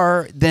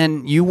car,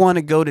 then you want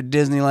to go to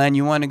Disneyland,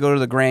 you want to go to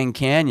the Grand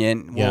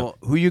Canyon. Well,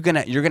 you're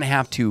gonna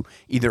have to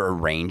either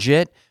arrange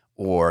it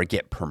or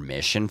get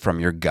permission from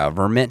your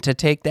government to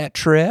take that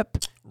trip.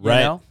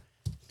 Right.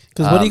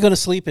 Because what are you going to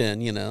sleep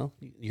in,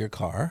 your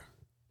car?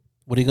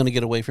 What are you going to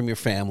get away from your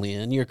family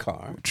in your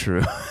car?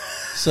 True.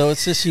 So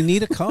it's just you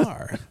need a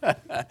car.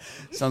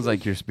 Sounds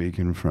like you're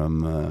speaking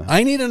from...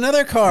 I need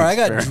another car. I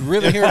got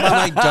driven here by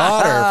my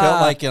daughter.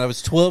 Felt like I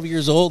was 12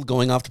 years old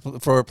going off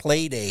for a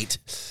play date.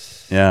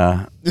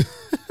 Yeah.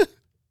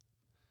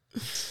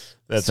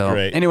 That's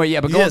great. Anyway,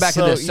 yeah, but going back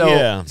to this.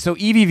 So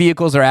EV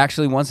vehicles are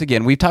actually, once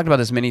again, we've talked about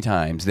this many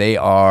times, they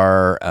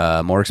are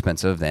more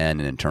expensive than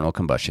an internal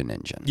combustion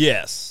engine.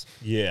 Yes.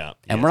 Yeah.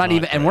 And we're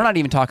not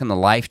even talking the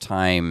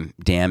lifetime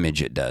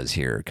damage it does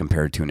here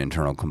compared to an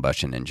internal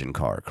combustion engine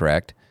car,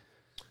 correct?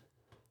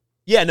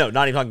 Yeah, no,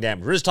 not even talking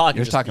damage. We're just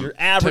talking your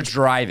average to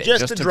drive it.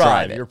 Just to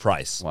drive it. Your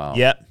price. Wow.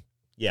 Yep.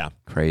 Yeah.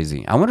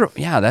 Crazy. I wonder,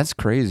 that's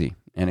crazy.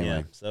 Anyway.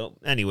 Yeah. So,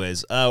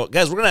 anyways,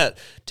 guys, we're going to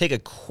take a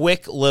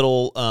quick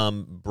little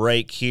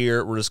break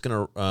here. We're just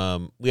going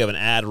to, we have an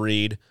ad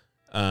read,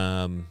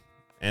 and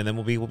then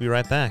we'll be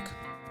right back.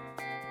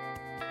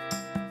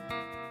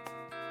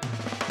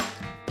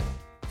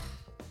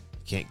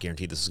 Can't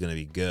guarantee this is going to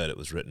be good. It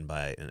was written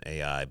by an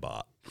AI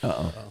bot.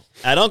 Uh-oh.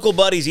 At Uncle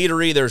Buddy's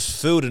Eatery, there's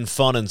food and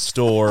fun in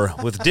store.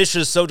 With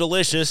dishes so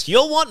delicious,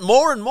 you'll want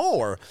more and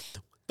more.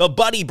 The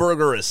Buddy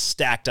Burger is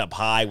stacked up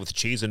high with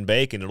cheese and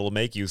bacon. It'll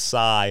make you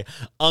sigh.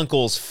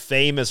 Uncle's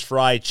famous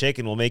fried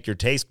chicken will make your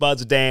taste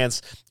buds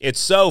dance. It's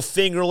so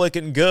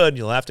finger-licking good,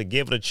 you'll have to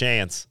give it a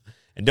chance.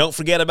 And don't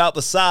forget about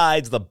the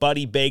sides. The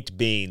Buddy Baked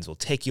Beans will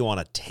take you on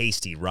a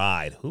tasty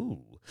ride. Ooh.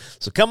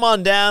 So come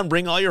on down,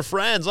 bring all your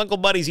friends. Uncle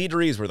Buddy's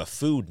Eatery is where the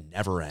food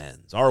never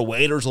ends. Our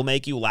waiters will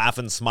make you laugh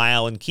and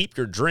smile and keep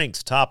your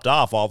drinks topped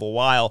off all the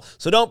while.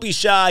 So don't be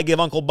shy, give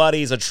Uncle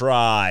Buddy's a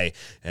try.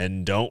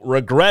 And don't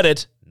regret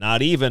it,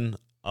 not even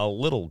a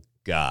little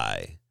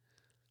guy.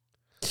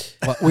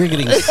 Well, we're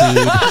getting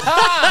sued.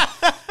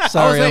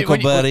 Sorry, Uncle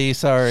Buddy.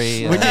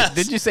 Sorry.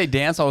 Did you say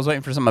dance? I was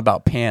waiting for something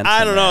about pants.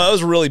 I don't know. That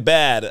was really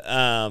bad.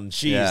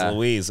 Jeez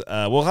Louise.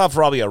 We'll have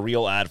probably a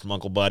real ad from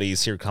Uncle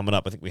Buddy's here coming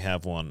up. I think we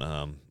have one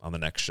on the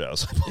next show.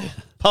 So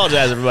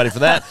apologize, everybody, for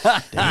that.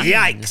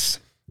 Yikes.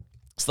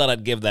 Just thought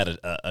I'd give that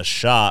a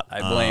shot.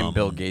 I blame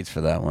Bill Gates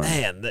for that one.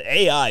 Man, the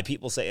AI,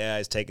 people say AI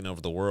is taking over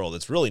the world.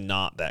 It's really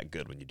not that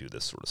good when you do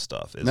this sort of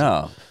stuff.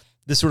 No.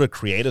 This sort of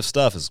creative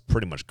stuff is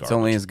pretty much garbage. It's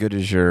only as good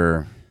as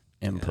your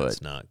input.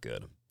 It's not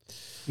good.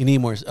 You need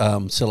more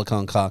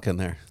silicone cock in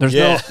there.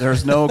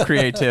 There's no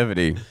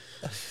creativity.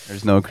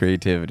 There's no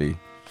creativity.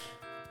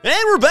 And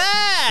we're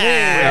back!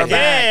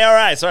 Yeah, all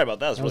right. Sorry about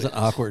that. That was an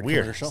awkward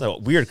weird commercial. So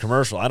weird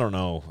commercial. I don't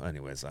know.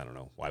 Anyways, I don't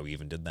know why we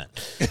even did that.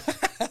 It's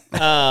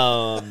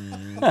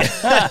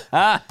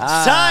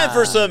time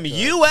for some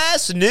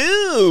U.S.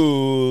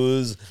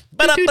 news.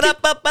 What do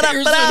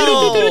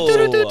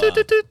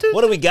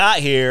we got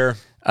here?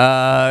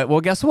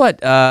 Well, guess what?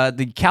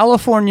 The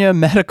California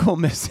medical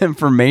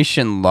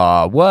misinformation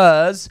law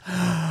was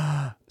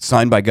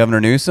signed by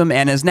Governor Newsom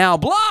and is now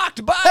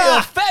blocked by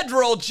a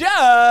federal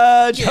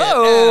judge.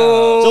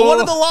 So what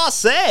did the law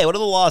say? What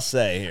did the law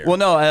say here? Well,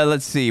 no,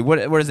 let's see. What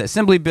is it?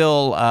 Assembly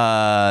Bill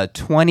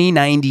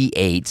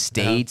 2098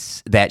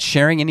 states that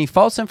sharing any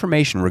false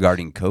information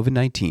regarding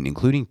COVID-19,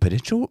 including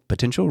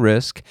potential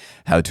risk,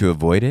 how to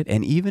avoid it,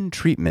 and even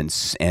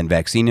treatments and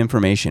vaccine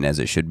information as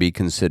it should be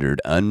considered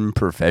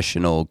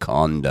unprofessional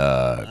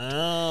conduct.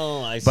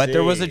 Oh, But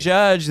there was a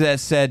judge that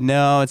said,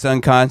 no, it's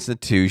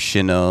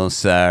unconstitutional.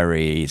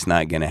 Sorry, it's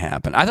not going to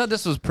happen. I thought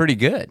this was pretty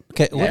good.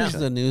 Okay, what is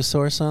the news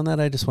source on that?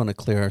 I just want to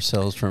clear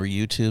ourselves from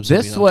YouTube.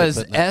 This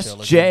was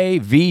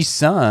SJV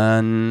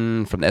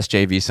Sun from the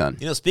SJV Sun.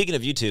 You know, speaking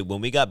of YouTube,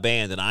 when we got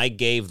banned and I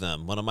gave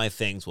them, one of my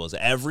things was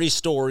every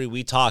story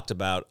we talked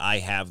about, I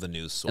have the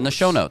news source. And the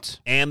show notes.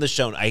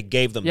 I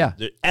gave them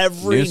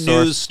every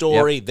news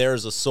story,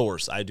 there's a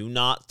source. I do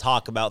not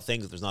talk about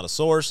things if there's not a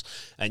source.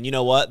 And you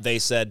know what? They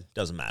said,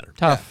 doesn't matter.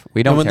 Tough.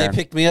 We don't care. When they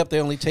picked me up, they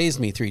only tased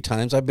me 3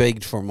 times. I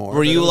begged for more.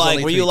 Were you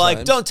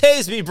like, don't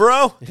tase me,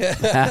 bro?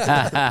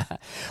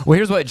 Well,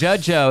 here's what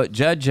Judge,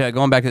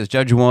 going back to this,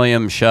 Judge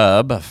William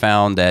Shub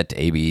found that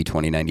AB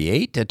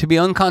 2098 to be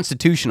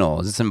unconstitutional.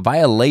 It's in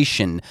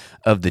violation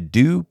of the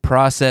due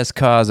process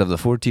clause of the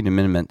 14th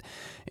Amendment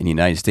in the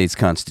United States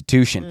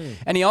Constitution.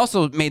 And he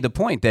also made the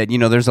point that,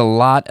 there's a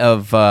lot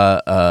of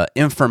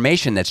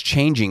information that's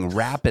changing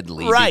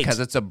rapidly because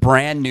it's a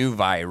brand new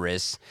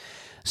virus.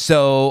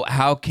 So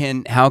how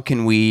can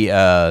we,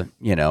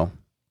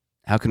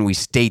 how can we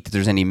state that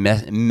there's any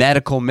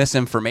medical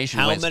misinformation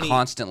when it's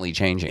constantly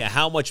changing? Yeah,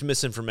 how much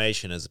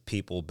misinformation has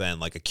people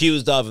been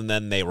accused of, and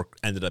then they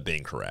ended up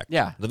being correct?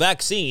 Yeah, the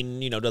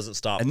vaccine, doesn't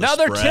stop.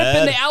 Another the tip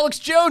in the Alex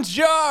Jones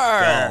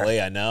jar. Golly,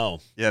 I know.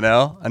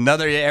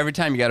 Another every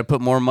time you got to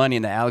put more money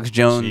in the Alex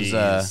Jones.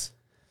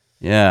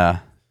 Yeah.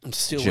 I'm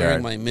still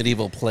wearing my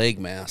medieval plague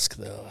mask,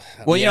 though.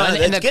 Well,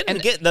 and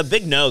the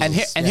big nose.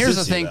 And here's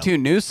the thing, too.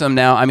 Newsom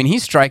now,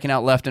 he's striking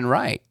out left and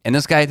right. And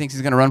this guy thinks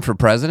he's going to run for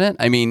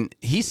president.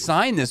 He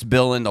signed this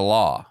bill into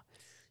law.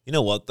 You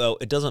know what, though?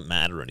 It doesn't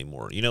matter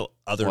anymore.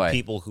 Other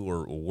people who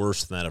are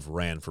worse than that have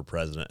ran for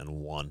president and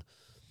won.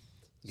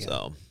 Yeah.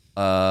 So,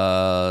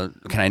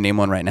 can I name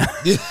one right now?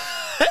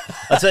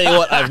 I'll tell you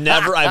what. I've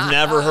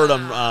never heard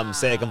him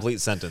say a complete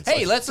sentence.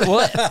 Hey, let's. You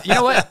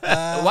know what?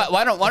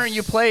 Why don't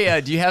you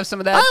play? Do you have some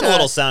of that? I have a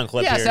little sound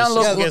clip here. Yeah,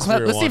 little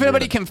clip. Let's see if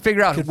anybody can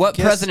figure out what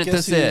president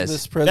this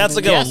is. That's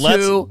a good one.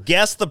 Let's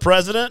guess the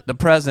president. The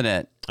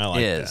president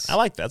is. I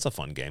like that. That's a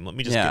fun game. Let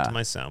me just get to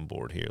my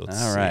soundboard here.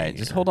 All right,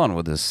 just hold on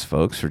with this,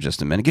 folks, for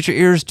just a minute. Get your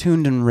ears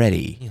tuned and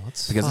ready,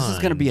 because this is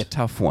going to be a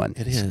tough one.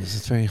 It is.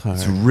 It's very hard.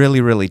 It's really,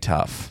 really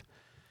tough.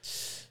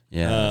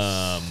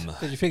 Yeah.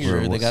 Because you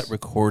figure they got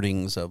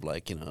recordings of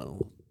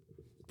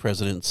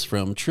presidents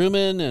from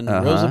Truman and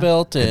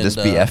Roosevelt. Could this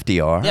be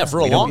FDR? Yeah, for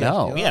a long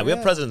time. Yeah, we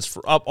have presidents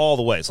up all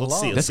the way. So let's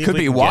see. This could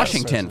be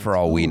Washington for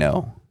all we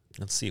know.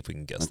 Let's see if we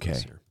can guess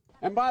this here.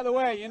 And by the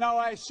way,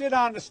 I sit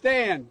on the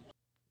stand,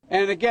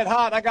 and it get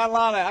hot. I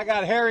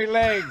got hairy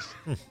legs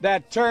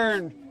that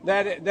turn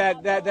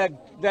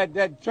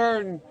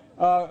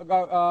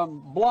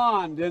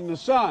blonde in the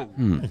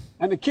sun.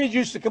 And the kids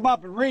used to come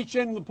up and reach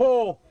in the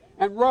pool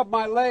and rub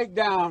my leg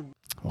down,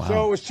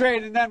 so it was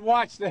straight, and then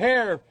watch the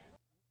hair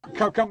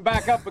come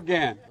back up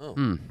again.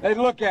 They'd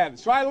look at it.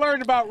 So I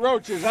learned about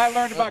roaches. I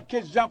learned about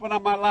kids jumping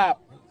on my lap.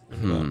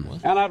 And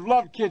I've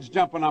loved kids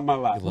jumping on my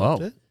lap.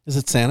 Whoa. Is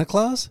it Santa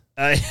Claus?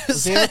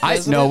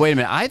 No, wait a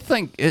minute. I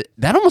think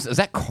that almost is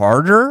that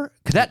Carter?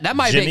 Because that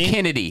might have been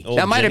Kennedy.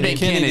 That might have been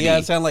Kennedy. Yeah,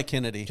 it sounded like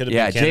Kennedy.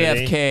 Yeah,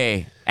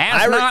 JFK.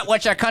 Ask not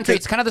which country.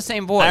 It's kind of the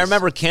same voice. I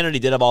remember Kennedy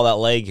did have all that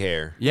leg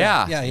hair.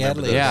 Yeah, he had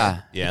leg.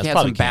 Yeah, he had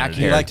some back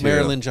hair. Like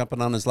Marilyn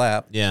jumping on his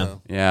lap. Yeah,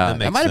 so. Yeah.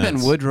 That might have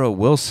been Woodrow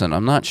Wilson.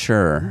 I'm not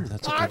sure.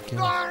 That's a good guess.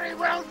 Sorry,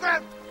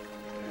 Wilson.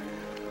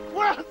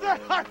 Wilson,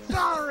 I'm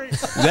sorry.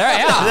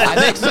 I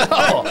think so.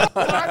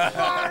 I'm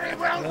sorry,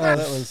 Wilson. Oh, that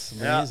was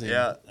amazing.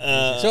 Yeah.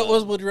 So it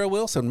was Woodrow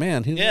Wilson,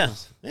 man. Who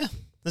knows? Yeah.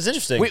 That's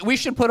interesting. We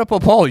should put up a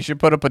poll. You should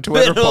put up a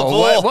Twitter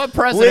poll. What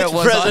president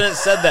Which president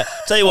said that?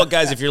 Tell you what,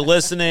 guys, if you're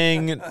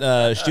listening,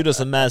 shoot us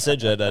a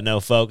message at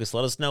No Focus.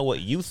 Let us know what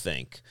you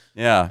think.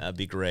 Yeah. That'd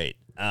be great.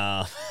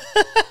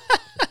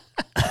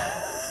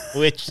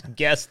 Which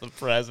guess the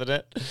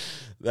president?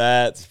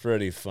 That's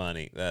pretty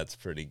funny. That's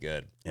pretty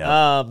good.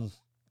 Yeah.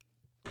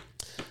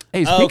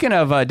 Hey, speaking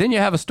of, didn't you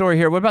have a story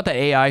here? What about the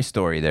AI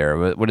story there?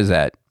 What is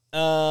that?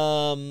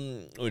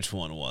 Which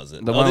one was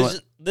it? The one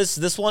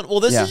this one. Well,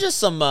 this is just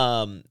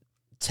some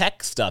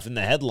tech stuff in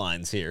the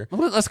headlines here.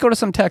 Well, let's go to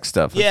some tech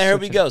stuff. Here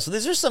we go. So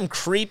these are some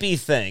creepy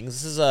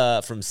things. This is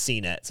from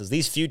CNET. It says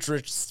these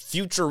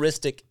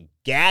futuristic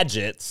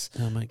gadgets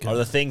are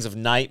the things of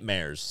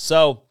nightmares.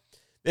 So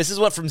this is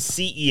what from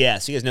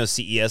CES. You guys know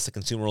CES, the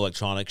Consumer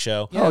Electronics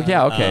Show. Yeah. Oh,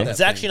 yeah, okay. It's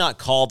actually not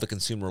called the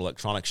Consumer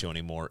Electronics Show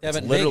anymore. It's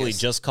literally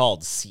just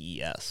called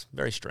CES.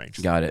 Very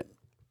strange. Got it.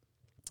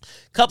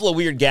 Couple of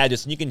weird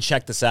gadgets, and you can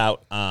check this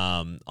out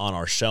on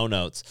our show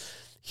notes.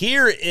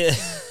 Here is...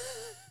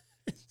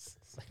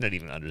 I don't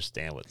even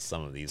understand what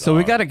some of these are. So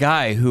we got a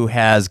guy who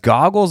has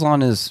goggles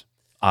on his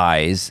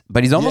eyes,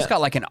 but he's almost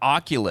got like an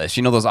Oculus.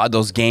 You know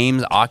those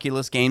games,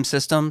 Oculus game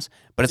systems?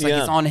 But it's like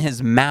it's on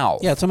his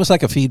mouth. Yeah, it's almost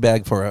like a feed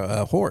bag for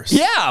a horse.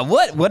 Yeah,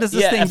 what does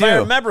this thing do? If I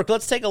remember,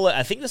 let's take a look.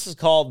 I think this is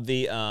called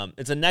the,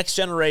 it's a next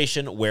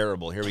generation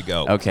wearable. Here we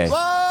go. Okay.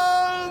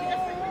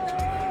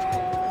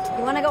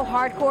 You want to go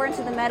hardcore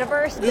into the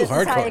metaverse? This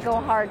is how you go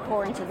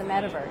hardcore into the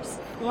metaverse.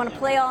 You want to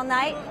play all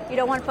night? You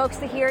don't want folks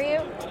to hear you?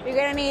 You're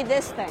going to need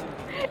this thing.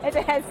 It's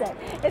a headset.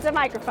 It's a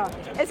microphone.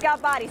 It's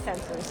got body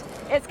sensors.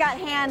 It's got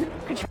hand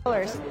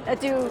controllers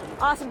that do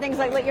awesome things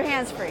like let your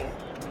hands free.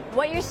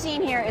 What you're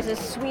seeing here is a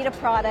suite of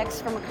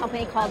products from a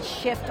company called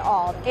Shift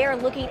All. They are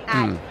looking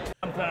at...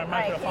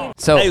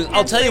 So hey,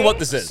 I'll tell you what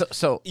this is.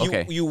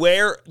 Okay. You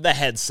wear the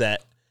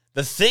headset.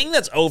 The thing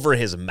that's over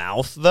his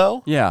mouth,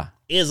 though,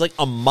 is like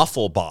a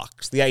muffle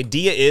box. The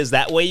idea is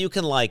that way you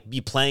can like be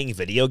playing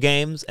video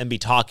games and be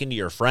talking to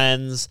your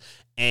friends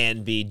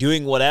and be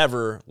doing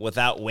whatever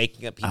without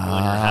waking up people in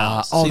your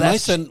house. See, my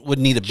son would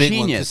need a big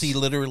one because he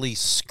literally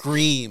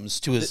screams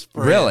to his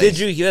friends. Really? Did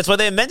you? That's why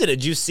they invented it.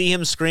 Did you see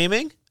him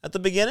screaming at the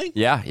beginning?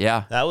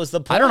 Yeah. That was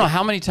the point. I don't know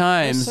how many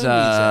times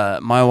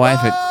my wife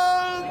had...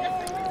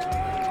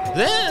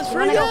 Yeah, it's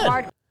pretty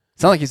good.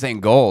 It's not like he's saying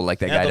goal like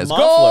that guy does.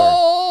 muffler.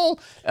 Goal!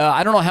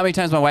 I don't know how many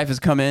times my wife has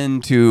come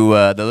into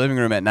the living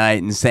room at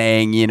night and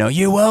saying,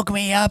 you woke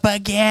me up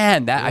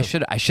again. That I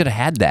should have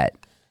had that.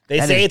 They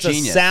say it's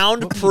genius. a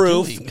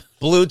soundproof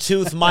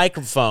Bluetooth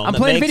microphone. I'm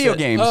playing video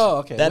games. Oh,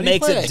 okay. That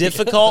makes it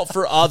difficult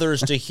for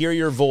others to hear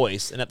your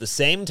voice, and at the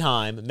same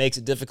time, it makes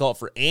it difficult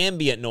for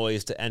ambient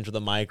noise to enter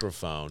the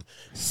microphone.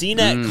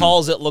 CNET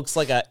calls it looks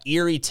like a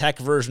eerie tech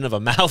version of a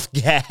mouth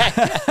gag.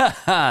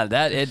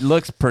 That it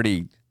looks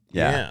pretty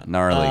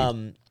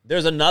gnarly.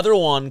 There's another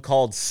one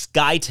called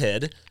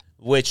SkyTid,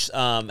 which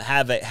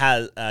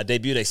has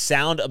debuted a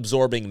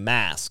sound-absorbing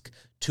mask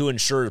to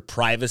ensure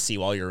privacy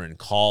while you're in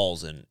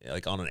calls and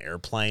like on an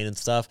airplane and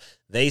stuff.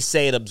 They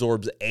say it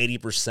absorbs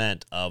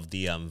 80% of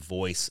the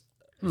voice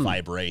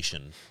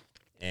vibration.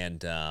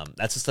 And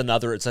that's just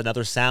another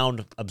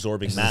sound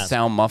absorbing mask. A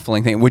sound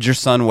muffling thing. Would your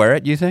son wear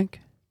it, you think?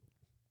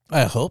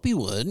 I hope he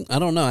would. I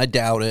don't know. I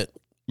doubt it.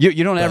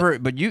 You don't ever,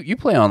 but you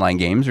play online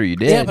games, or you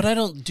did? Yeah, but I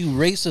don't do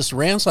racist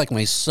rants like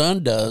my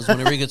son does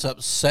whenever he gets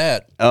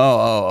upset.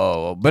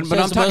 Oh. But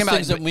I'm talking about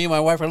things that me and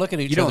my wife are looking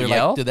at each other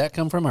yell? like, did that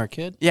come from our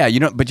kid? Yeah,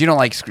 but you don't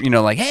like,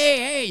 like,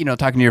 hey,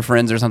 talking to your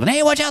friends or something.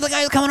 Hey, watch out, the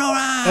guy's coming over.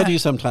 I do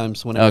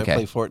sometimes whenever I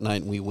play Fortnite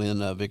and we win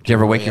victory. Do you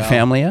ever wake your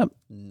family up?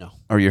 No.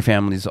 Or your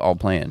family's all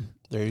playing?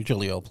 They're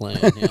usually all playing.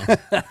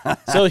 Yeah.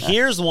 So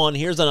here's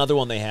another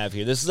one they have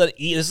here. This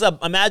is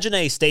imagine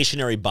a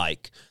stationary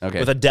bike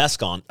with a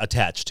desk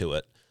attached to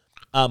it.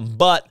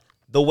 But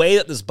the way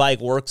that this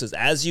bike works is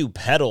as you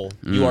pedal,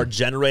 you are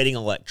generating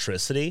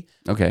electricity.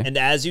 Okay. And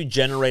as you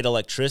generate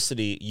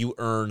electricity, you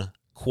earn,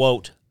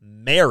 quote,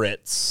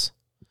 merits,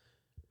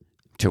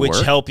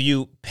 which help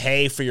you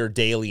pay for your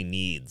daily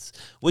needs,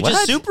 which is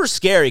super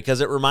scary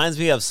because it reminds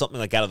me of something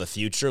like out of the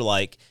future.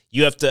 Like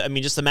you have to,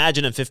 just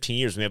imagine in 15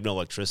 years we have no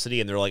electricity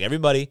and they're like,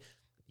 everybody,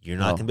 you're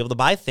not going to be able to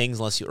buy things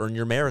unless you earn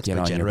your merits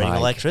by generating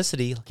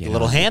electricity. You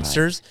little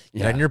hamsters.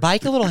 Get on your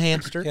bike, a little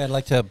hamster. Yeah, I'd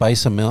like to buy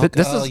some milk.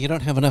 You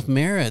don't have enough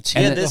merits.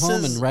 You go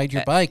home and ride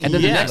your bike. And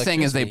then the next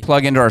thing is they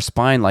plug into our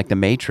spine like the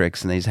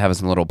Matrix, and they just have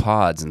us in little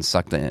pods and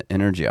suck the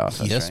energy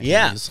off us. Yes, right?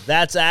 Yeah,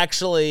 that's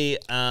actually...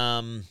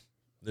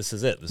 this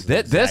is it.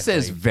 This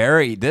is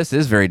very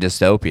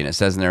dystopian. It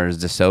says in there is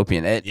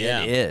dystopian. It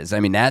is.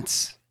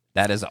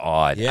 That is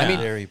odd. Yeah.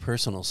 Very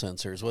personal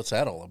sensors. What's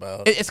that all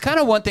about? It's kind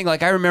of one thing.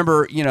 Like I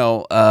remember,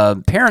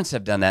 parents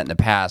have done that in the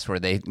past where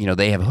they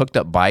have hooked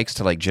up bikes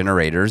to like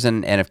generators,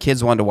 and if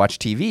kids wanted to watch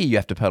TV, you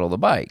have to pedal the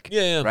bike.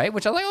 Yeah. Right.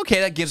 Which I'm like,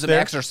 okay, that gives them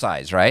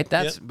exercise, right?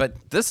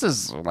 But this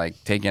is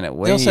like taking it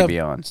way they also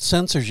beyond. have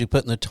sensors you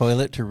put in the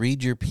toilet to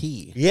read your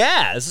pee.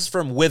 Yeah, this is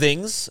from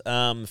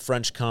Withings,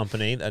 French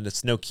company, and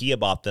it's Nokia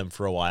bought them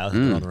for a while.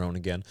 They're on their own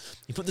again.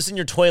 You put this in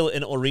your toilet,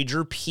 and it will read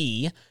your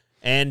pee.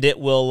 And it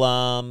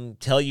will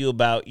tell you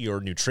about your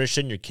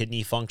nutrition, your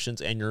kidney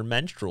functions, and your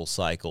menstrual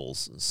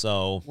cycles.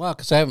 So, wow,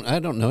 because I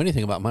don't know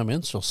anything about my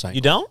menstrual cycle. You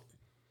don't?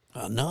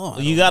 No.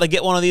 You got to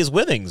get one of these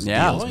Withings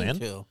deals,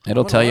 man.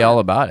 It'll tell you all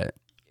about it.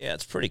 Yeah,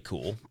 it's pretty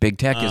cool. Big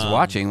Tech is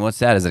watching. What's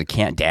that? Is it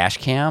a dash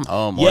cam?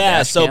 Oh, more yeah.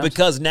 dash So cams?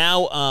 because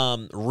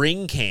now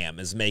Ring Cam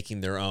is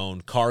making their own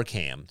car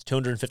cam,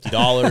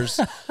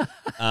 $250.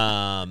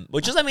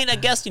 Which is, I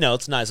guess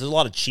it's nice. There's a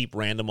lot of cheap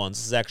random ones.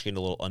 This is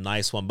actually a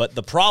nice one. But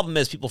the problem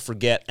is people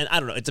forget, and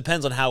I don't know. It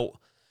depends on how.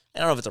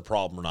 I don't know if it's a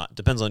problem or not. It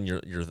depends on your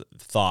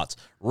thoughts.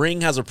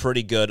 Ring has a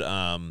pretty good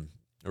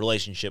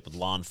relationship with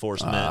law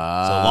enforcement, so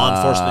law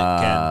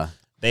enforcement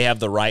they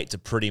have the right to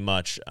pretty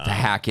much to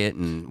hack it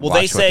and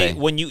they say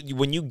when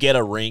you get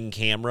a Ring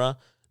camera,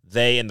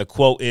 and the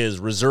quote is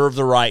reserve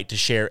the right to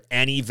share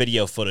any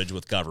video footage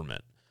with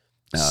government.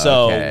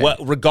 So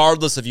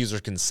regardless of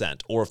user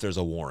consent or if there's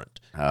a warrant,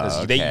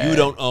 because you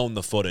don't own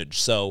the footage.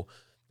 So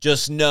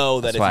just know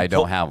that I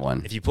don't have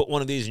one. If you put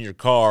one of these in your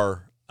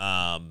car,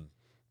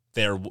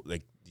 they're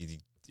like you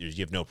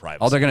have no privacy.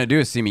 All they're gonna do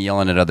is see me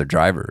yelling at other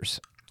drivers.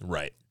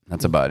 Right.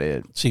 That's about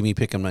it. See me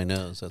picking my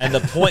nose. And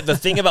the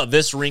thing about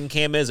this Ring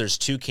Cam is there's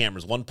two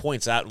cameras. One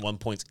points out and one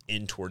points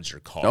in towards your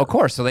car. Of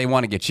course, so they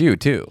want to get you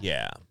too.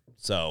 Yeah.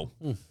 So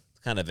it's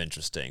kind of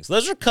interesting. So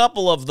those are a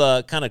couple of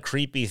the kind of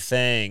creepy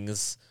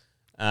things.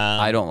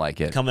 I don't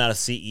like it. Coming out of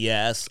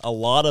CES, a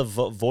lot of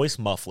voice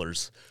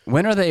mufflers.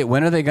 When are they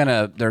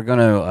they're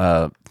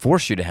gonna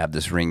force you to have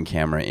this Ring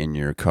camera in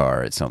your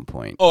car at some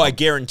point? Oh, I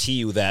guarantee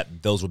you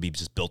that those will be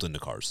just built into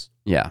cars.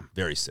 Yeah.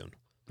 Very soon.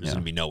 There's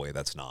going to be no way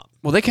that's not.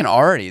 Well, they can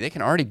already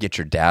get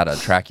your data,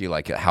 track you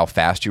like how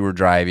fast you were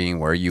driving,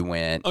 where you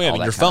went. Oh yeah, I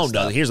mean your phone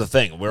does it. Here's the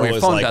thing: we're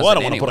always like, "Well, I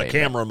don't want to put a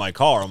camera in my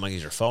car." I'm like,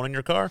 "Is your phone in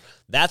your car?"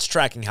 That's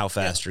tracking how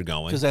fast you're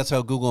going. Because that's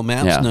how Google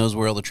Maps knows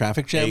where all the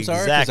traffic jams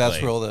are. Because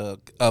that's where all the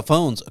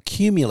phones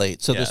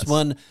accumulate. So this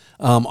one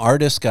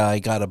artist guy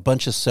got a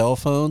bunch of cell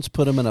phones,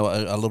 put them in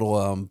a little.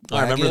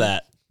 I remember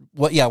that.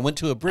 Went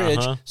to a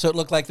bridge, so it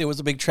looked like there was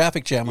a big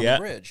traffic jam on the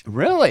bridge.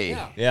 Really?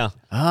 Yeah.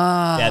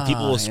 Yeah,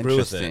 people will screw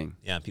with it.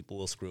 Yeah, people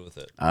will screw with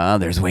it.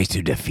 There's ways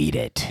to defeat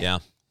it. Yeah.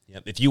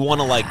 Yep. If you want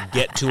to like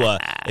get to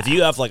if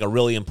you have like a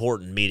really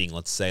important meeting,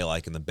 let's say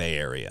like in the Bay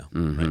Area,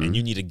 right, and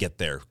you need to get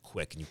there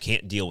quick and you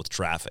can't deal with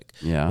traffic,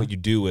 what you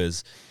do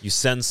is you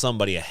send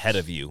somebody ahead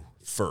of you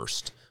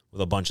first with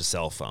a bunch of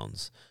cell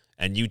phones.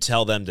 And you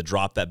tell them to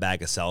drop that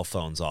bag of cell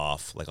phones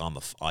off, like on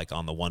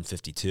the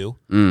 152.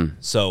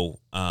 So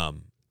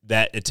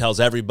that it tells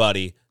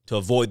everybody to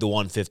avoid the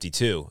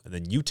 152, and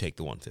then you take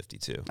the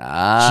 152. Genius.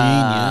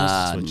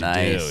 That's what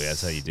nice. you do.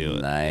 That's how you do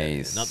it.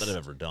 Nice. Not that I've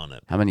ever done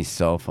it. How many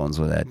cell phones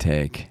would that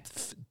take?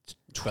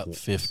 About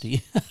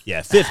 50.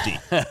 Yeah, 50.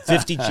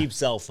 50 cheap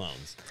cell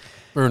phones.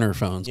 Burner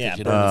phones. Yeah,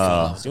 burner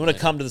phones. You want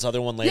to come to this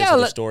other one later for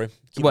the story?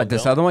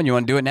 This other one? You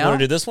want to do it now? You want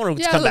to do this one, or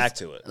let's come back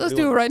to it? Let's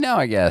do it right now,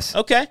 I guess.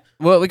 Okay.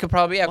 Well, we could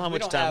probably have... How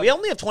much time? We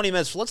only have 20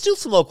 minutes. Let's do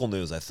some local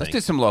news, I think. Let's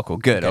do some local.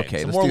 Good, okay.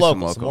 Some Let's more do local. some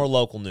local. Some more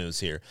local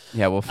news here.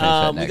 Yeah, we'll finish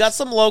that next. We got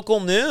some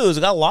local news.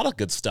 We got a lot of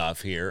good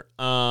stuff here.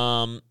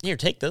 Here,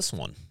 take this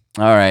one.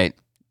 All right.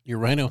 Your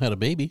rhino had a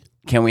baby.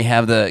 Can we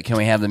have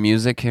the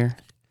music here?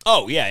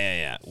 Oh,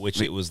 yeah.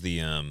 It was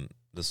the...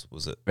 This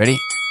was it. Ready?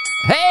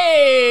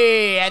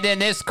 Hey! And in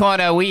this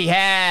corner, we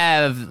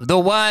have the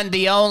one,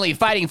 the only,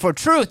 fighting for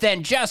truth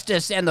and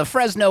justice and the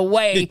Fresno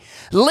way,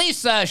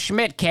 Lisa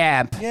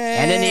Schmidtkamp. Yay!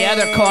 And in the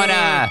other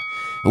corner,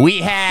 we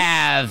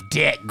have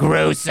Dick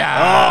Gruesome.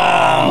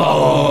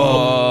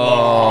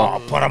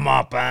 Oh, put him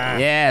up,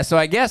 Yeah, so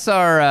I guess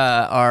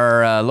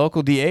our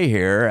local DA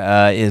here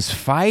is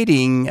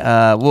fighting,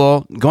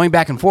 going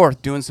back and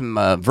forth, doing some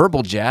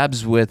verbal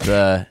jabs with...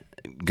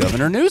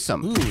 Governor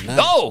Newsom. Ooh, nice.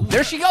 Oh,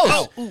 there she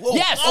goes.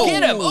 Yes,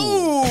 get him.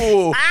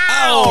 Ooh.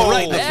 Ow,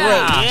 right in the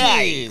throat.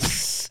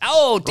 Yes.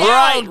 Oh,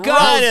 down goes.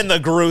 Right in the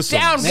gruesome.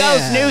 Down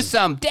goes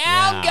Newsom.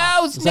 Down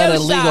goes Newsom. Is that a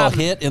legal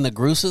hit in the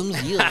gruesomes?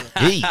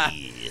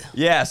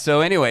 Yeah, so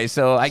anyway,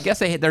 I guess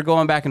they're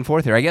going back and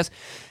forth here. I guess,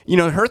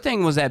 her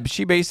thing was that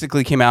she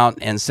basically came out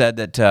and said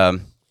that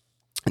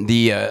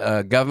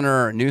the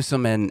Governor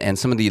Newsom and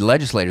some of the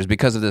legislators,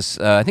 because of this,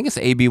 I think it's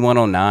AB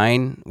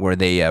 109, where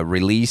they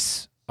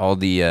release all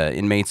the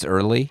inmates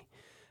early.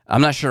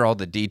 I'm not sure all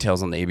the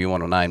details on the AB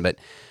 109, but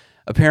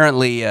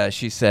apparently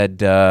she said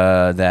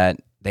that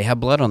they have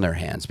blood on their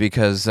hands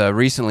because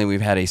recently we've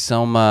had a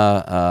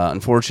Selma,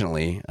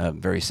 unfortunately, a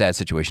very sad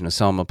situation, a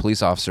Selma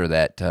police officer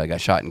that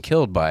got shot and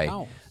killed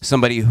by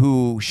somebody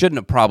who shouldn't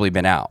have probably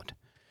been out.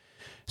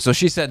 So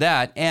she said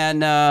that,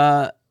 and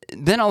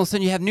then all of a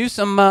sudden you have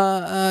Newsom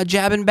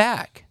jabbing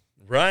back.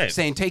 Right.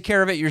 Saying, take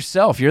care of it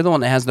yourself. You're the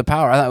one that has the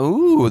power. I thought,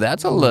 ooh,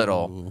 that's a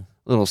little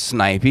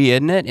snipey,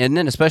 isn't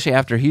it? Especially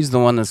after he's the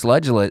one that's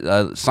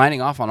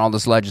signing off on all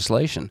this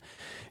legislation.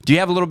 Do you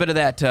have a little bit of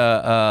that?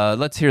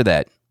 Let's hear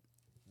that.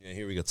 Yeah,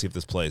 here we go. Let's see if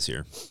this plays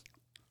here.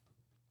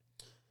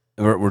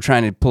 We're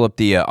trying to pull up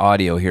the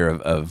audio here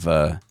of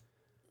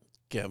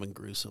Gavin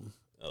Gruesome.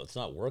 Oh, it's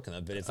not working.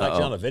 That it's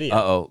actually on a video.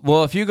 Uh-oh.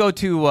 Well, if you go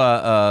to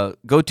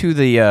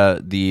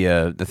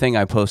the thing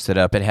I posted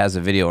up, it has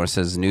a video where it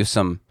says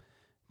Newsom.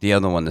 The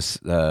other one,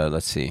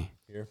 let's see.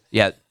 Here?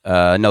 Yeah,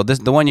 no,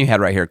 the one you had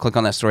right here. Click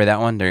on that story, that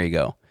one. There you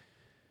go.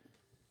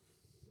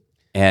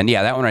 And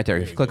yeah, that one right there.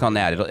 If you click on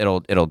that,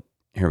 it'll.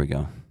 Here we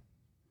go.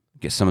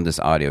 Get some of this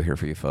audio here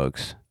for you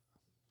folks.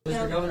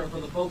 Mr. Governor, for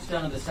the folks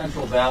down in the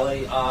Central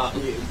Valley,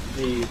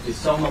 the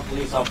Selma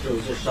police officer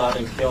was just shot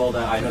and killed.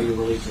 I know you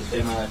released a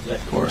statement on that today.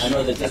 Of course. I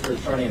know the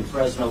district attorney in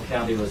Fresno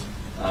County was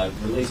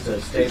released a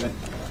statement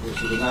where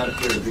she did not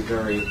appear to be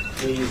very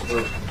pleased.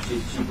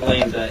 She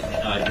blamed,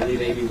 I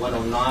believe, AB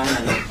 109,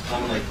 and it's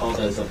commonly called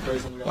as a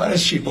prison. Why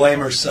does she blame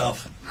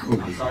herself?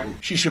 I'm sorry?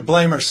 She should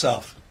blame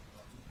herself.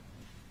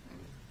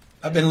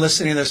 I've been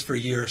listening to this for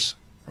years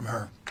from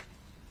her.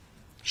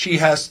 She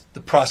has the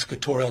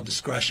prosecutorial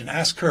discretion.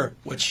 Ask her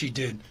what she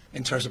did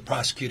in terms of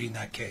prosecuting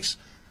that case.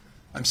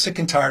 I'm sick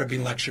and tired of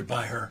being lectured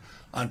by her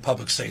on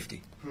public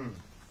safety.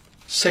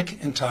 Sick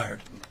and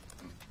tired.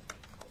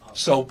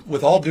 So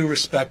with all due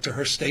respect to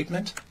her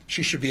statement,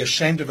 she should be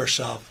ashamed of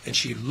herself and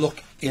she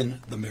look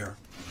in the mirror.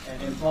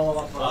 And follow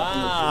up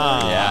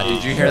yeah,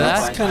 did you hear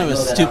that? That's kind of a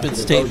stupid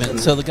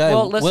statement. So the guy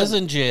was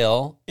in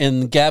jail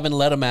and Gavin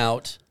let him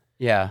out.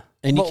 Yeah.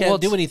 And you can't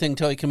do anything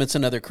until he commits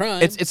another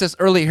crime. It's this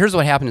early. Here's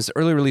what happened. It's an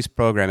early release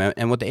program,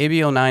 and what the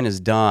AB09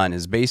 has done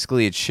is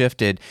basically it's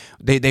shifted.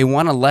 They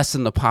want to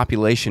lessen the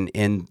population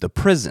in the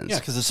prisons. Yeah,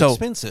 because it's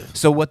expensive.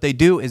 So what they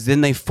do is then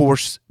they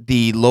force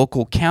the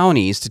local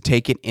counties to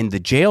take it in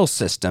the jail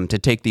system to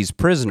take these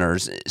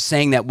prisoners,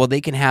 saying that they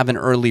can have an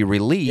early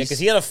release. Yeah, because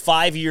he had a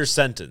 5-year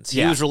sentence.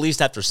 He was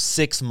released after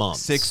 6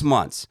 months. 6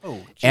 months.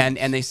 Oh, and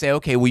they say,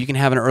 okay, well, you can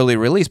have an early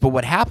release, but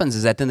what happens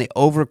is that then they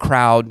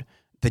overcrowd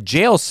the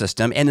jail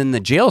system, and then the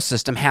jail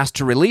system has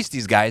to release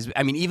these guys.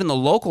 I mean, even the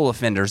local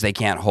offenders they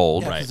can't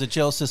hold. Because the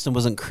jail system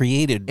wasn't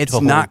created. It's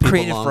not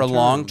created for a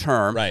long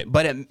term. Right.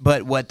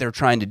 But what they're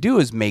trying to do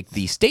is make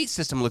the state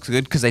system look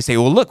good because they say,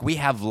 well, look, we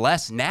have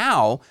less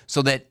now,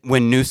 so that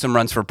when Newsom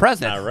runs for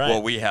president,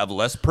 well, we have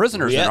less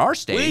prisoners in our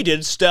state. We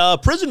did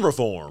prison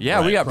reform.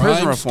 Yeah, we got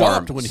prison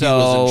reform. Stopped when he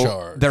was in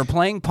charge. They're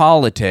playing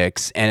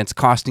politics, and it's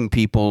costing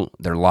people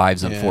their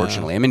lives,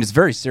 unfortunately. I mean, it's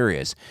very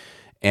serious.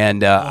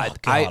 And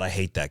I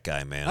hate that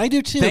guy, man. I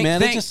do too,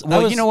 man. I was,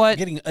 you know what?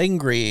 Getting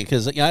angry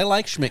because I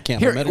like Schmidt-Camp.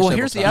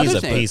 Here's the other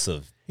thing.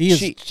 He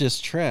is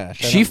just trash.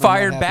 She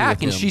fired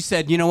back, and she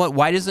said, you know what,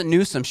 why doesn't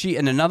Newsom,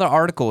 in another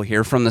article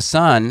here from The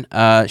Sun,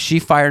 she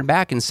fired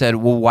back and said,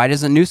 well, why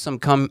doesn't Newsom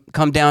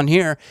come down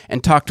here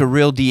and talk to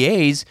real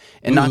DAs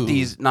and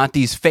not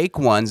these fake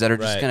ones that are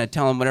just going to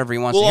tell him whatever he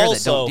wants to hear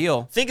that don't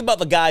deal. Think about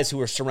the guys who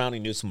were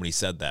surrounding Newsom when he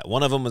said that.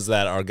 One of them was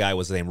that our guy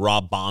was named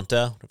Rob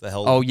Bonta. What the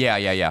hell? Oh,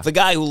 yeah. The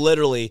guy who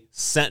literally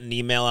sent an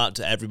email out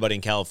to everybody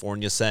in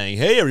California saying,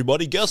 hey,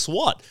 everybody, guess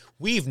what?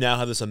 We've now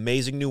have this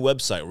amazing new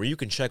website where you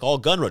can check all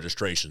gun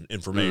registration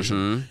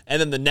information. And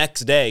then the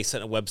next day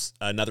sent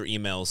another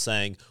email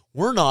saying,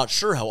 we're not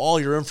sure how all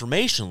your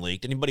information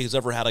leaked. Anybody who's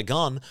ever had a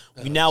gun,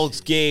 we now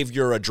gave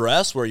your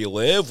address, where you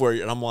live,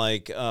 and I'm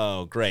like,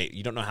 oh, great.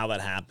 You don't know how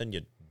that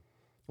happened?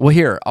 Well,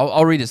 here,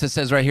 I'll read this. It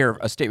says right here,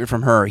 a statement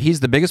from her.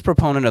 He's the biggest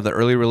proponent of the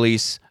early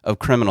release of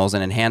criminals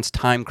and enhanced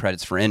time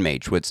credits for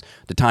inmates, which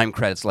the time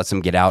credits lets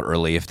them get out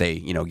early if they,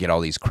 get all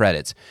these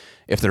credits.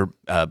 If they're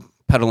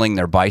pedaling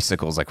their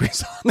bicycles like we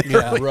saw in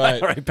the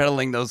right,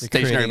 pedaling those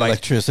stationary bikes.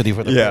 Electricity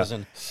for the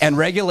prison. And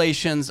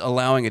regulations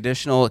allowing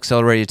additional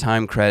accelerated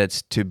time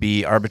credits to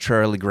be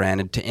arbitrarily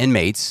granted to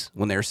inmates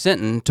when they're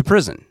sentenced to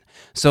prison.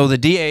 So the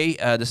DA,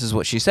 this is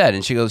what she said,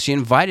 and she goes, she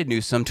invited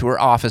Newsom to her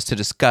office to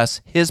discuss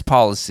his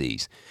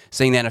policies,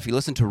 saying that if he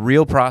listened to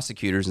real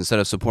prosecutors instead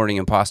of supporting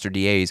imposter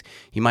DAs,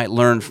 he might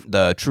learn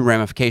the true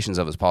ramifications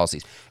of his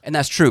policies. And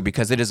that's true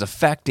because it is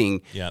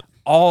affecting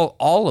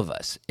all of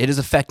us. It is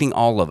affecting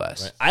all of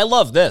us. Right. I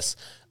love this.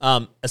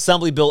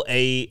 Assembly Bill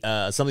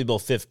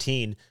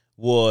 15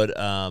 would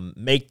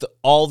make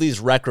all these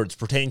records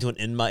pertaining to an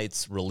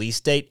inmate's release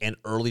date and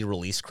early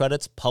release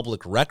credits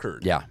public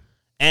record. Yeah.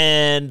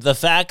 And the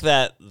fact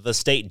that the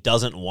state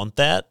doesn't want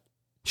that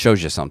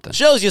shows you something.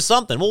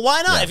 Well,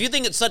 why not? Yeah. If you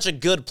think it's such a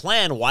good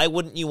plan, why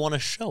wouldn't you want to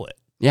show it?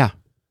 Yeah.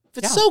 If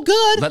it's so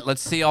good.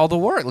 Let's see all the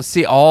work. Let's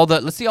see all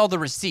the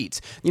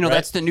receipts.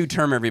 That's the new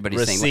term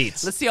everybody's saying.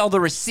 Let's see all the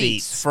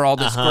receipts for all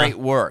this great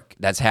work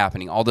that's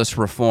happening, all this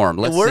reform.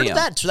 Let's see them.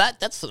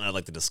 That's something I'd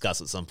like to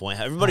discuss at some point.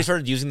 Everybody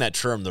started using that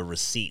term, the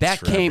receipts.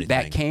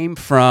 That came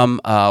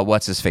from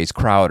what's his face,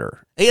 Crowder.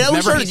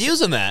 He started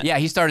using that. Yeah,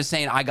 he started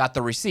saying, I got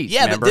the receipts.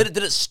 Yeah, but did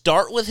it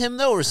start with him,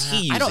 though, or is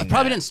he using it? It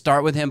probably didn't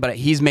start with him, but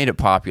he's made it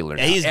popular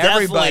now.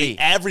 Yeah,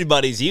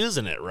 everybody's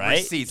using it, right?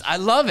 Receipts. I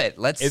love it.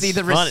 Let's see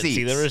the receipts.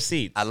 See the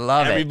receipts. I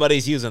love it.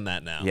 Everybody's using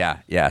that now.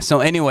 Yeah. So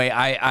anyway,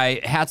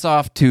 I hats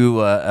off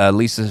to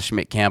Lisa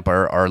Schmidt-Camp,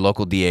 our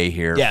local DA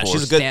here. Yeah,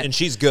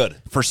 she's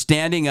good. For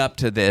standing up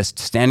to this,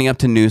 standing up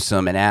to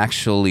Newsom, and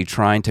actually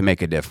trying to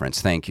make a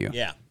difference. Thank you.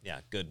 Yeah,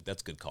 good.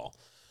 That's a good call.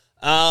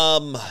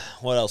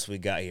 What else we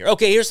got here?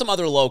 Okay, here's some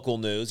other local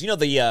news.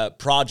 The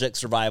Project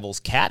Survival's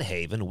Cat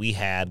Haven. We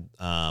had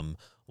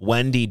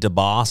Wendy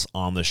DeBoss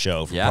on the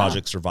show from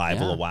Project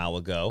Survival a while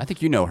ago. I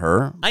think you know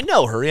her. I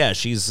know her. Yeah,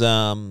 she's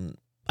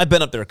I've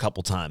been up there a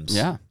couple times.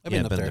 Yeah, I've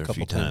been up there a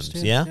couple times too.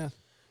 Yeah.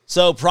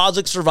 So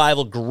Project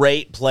Survival,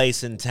 great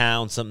place in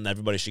town. Something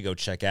everybody should go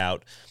check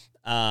out.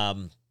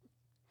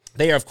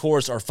 They, of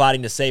course, are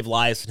fighting to save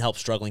lives and help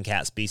struggling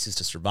cat species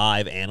to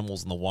survive,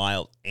 animals in the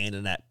wild and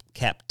in that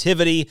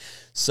captivity.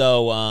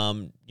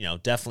 So,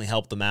 definitely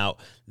help them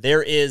out.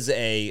 There is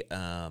a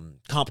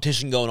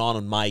competition going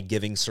on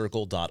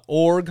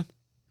mygivingcircle.org.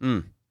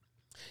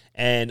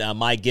 And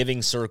My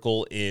Giving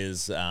Circle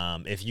is,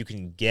 if you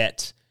can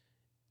get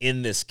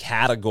in this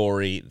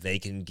category, they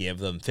can give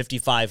them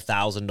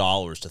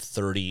 $55,000 to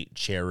 30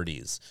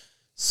 charities.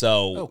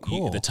 So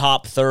cool. The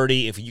top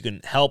 30, if you can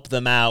help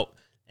them out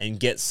and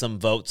get some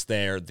votes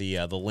there,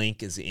 the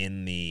link is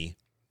in the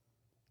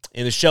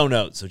show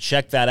notes. So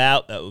check that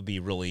out. That would be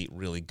really,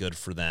 really good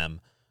for them.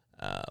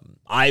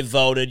 I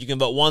voted. You can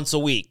vote once a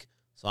week.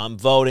 So I'm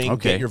voting.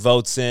 Okay. Get your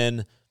votes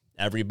in.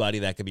 Everybody,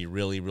 that could be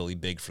really, really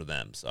big for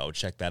them. So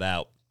check that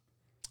out.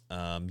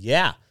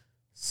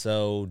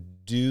 So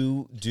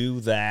do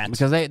that.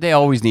 Because they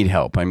always need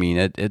help. I mean,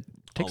 it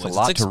takes a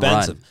lot to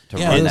run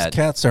those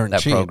cats aren't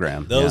that cheap.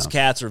 program. Those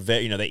cats are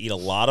very, they eat a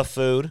lot of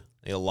food.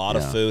 A lot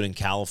of food, and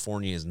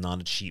California is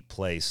not a cheap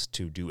place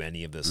to do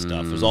any of this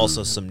stuff. There's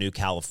also some new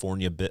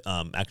California,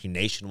 actually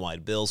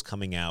nationwide bills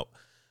coming out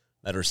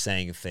that are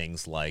saying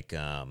things like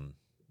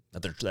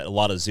that a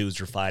lot of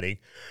zoos are fighting.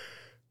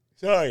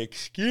 Sorry,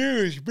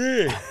 excuse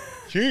me.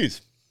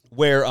 Jeez.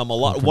 Where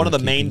one of the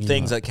main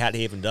things that Cat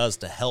Haven does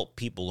to help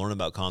people learn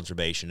about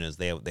conservation is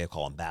they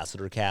call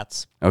ambassador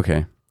cats.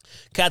 Okay.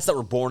 Cats that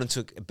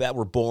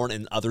were born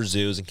in other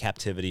zoos in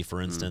captivity,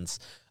 for instance,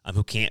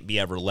 who can't be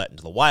ever let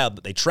into the wild,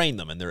 but they train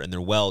them and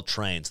they're well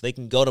trained, so they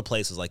can go to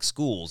places like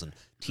schools and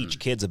teach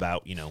kids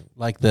about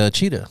like the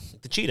cheetah.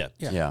 The cheetah.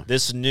 Yeah.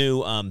 This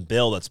new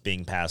bill that's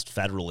being passed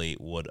federally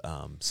would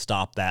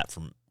stop that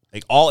from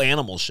like all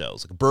animal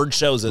shows, like bird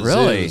shows at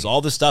zoos.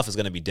 All this stuff is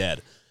going to be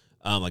dead.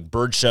 Like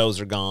bird shows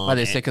are gone. Why,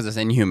 they say because it's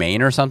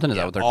inhumane or something? Is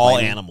that what they're all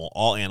claiming?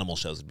 All animal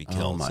shows would be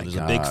killed. Oh so there's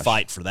a big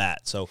fight for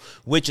that. So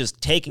which is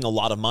taking a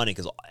lot of money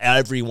because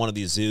every one of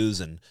these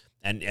zoos and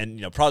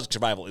Project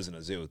Survival isn't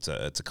a zoo;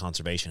 it's a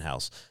conservation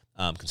house,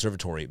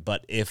 conservatory.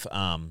 But if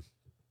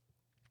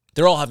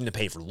they're all having to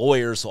pay for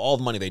lawyers, so all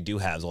the money they do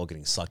have is all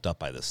getting sucked up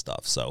by this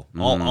stuff. So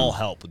all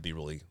help would be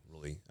really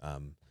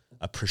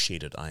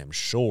appreciated, I am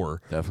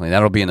sure. Definitely.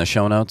 That'll be in the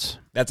show notes.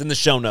 That's in the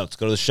show notes.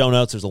 Go to the show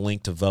notes. There's a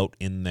link to vote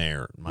in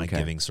there, My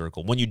Giving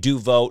Circle. When you do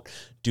vote,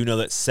 do know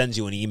that it sends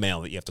you an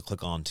email that you have to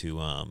click on to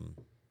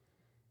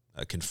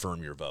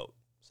confirm your vote.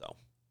 So,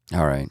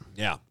 all right.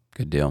 Yeah.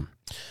 Good deal.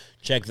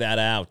 Check that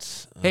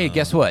out. Hey,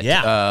 guess what?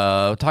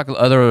 Yeah. Talk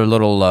other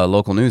little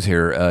local news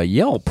here.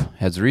 Yelp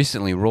has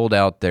recently rolled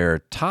out their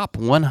top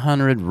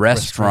 100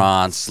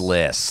 restaurants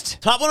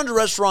list. Top 100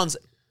 restaurants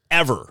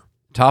ever.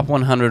 Top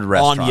 100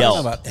 restaurants. On Yelp. I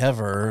don't know about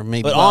ever.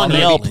 Maybe. But on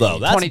Yelp, though.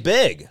 That's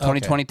big.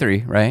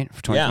 2023, right?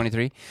 For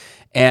 2023. Yeah.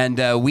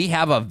 And we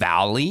have a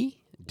Valley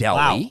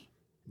Deli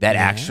that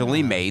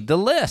actually made the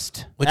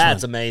list.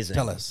 That's amazing.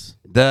 Tell us.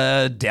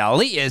 The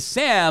deli is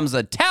Sam's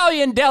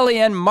Italian Deli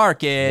and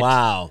Market.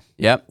 Wow.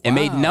 Yep. It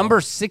made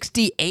number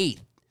 68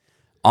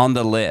 on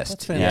the list.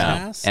 That's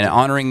fantastic. And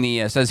honoring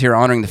it says here,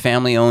 honoring the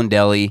family-owned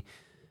deli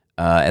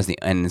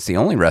and it's the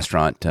only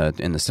restaurant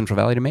in the Central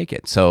Valley to make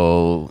it.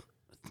 So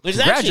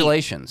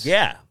congratulations.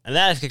 And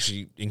that's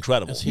actually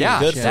incredible. Yeah,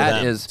 good for that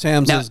them. is.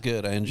 Sam's now, is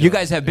good. I enjoy You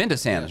guys have been to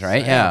Sam's,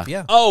 right?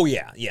 Yeah. Oh,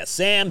 yeah. Yeah,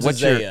 Sam's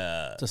is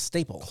it's a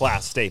staple.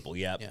 Class staple,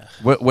 yeah.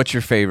 What's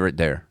your favorite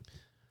there?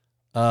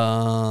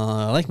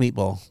 I like the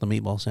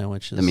meatball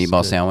sandwich. The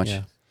meatball sandwich?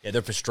 Yeah,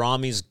 their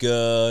pastrami's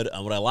good.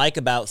 What I like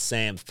about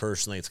Sam's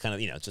personally, it's kind of,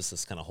 it's just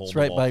this kind of whole. It's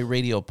right by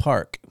Radio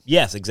Park.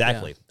 Yes,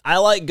 exactly. Yeah. I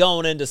like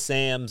going into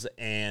Sam's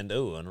and, I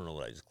don't know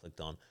what I just clicked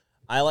on.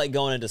 I like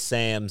going into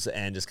Sam's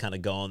and just kind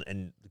of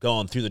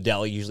going through the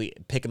deli, usually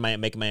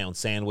making my own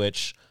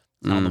sandwich,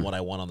 telling them what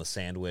I want on the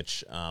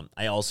sandwich.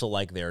 I also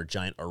like their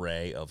giant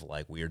array of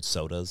like weird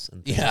sodas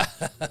and things. Yeah.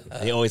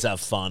 They always have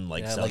fun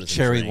sodas, like and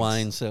cherry drinks.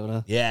 wine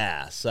soda.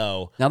 Yeah,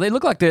 so now they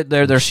look like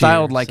they're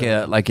styled like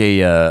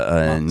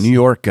a New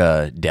York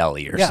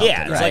deli or something.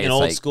 Yeah, it's like an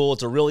old school.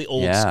 It's a really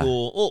old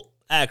school. Well,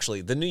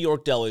 actually, the New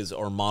York delis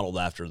are modeled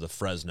after the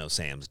Fresno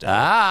Sam's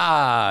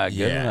deli.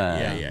 Good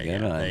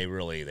Yeah. one. They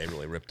really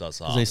ripped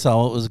us off. They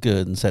saw what was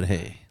good and said,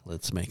 "Hey,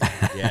 let's make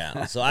it."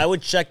 Yeah, so I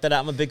would check that out.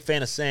 I'm a big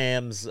fan of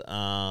Sam's.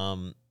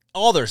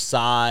 All their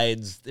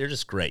sides, they're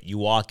just great. You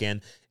walk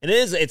in, and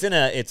it's in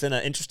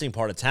an interesting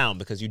part of town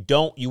because you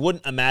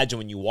wouldn't imagine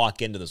when you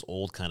walk into this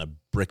old kind of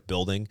brick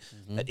building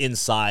that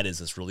inside is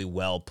this really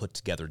well put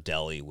together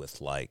deli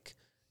with like,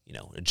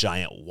 a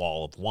giant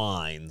wall of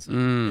wines.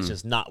 It's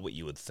just not what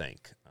you would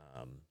think.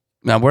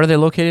 Now, where are they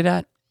located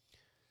at?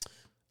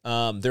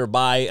 They're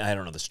by, I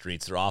don't know the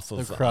streets. They're off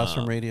of... They're across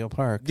from Radio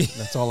Park.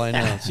 That's all I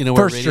know. So you know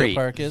where First Radio Street.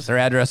 Park is? Their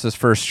address is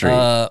First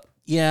Street.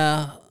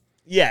 Yeah.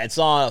 Yeah, it's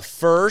on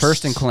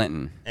First and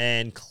Clinton.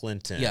 And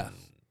Clinton. Yeah.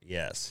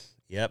 Yes.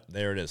 Yep,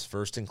 there it is.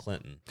 First and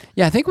Clinton.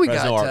 Yeah, I think we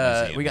Fresno Art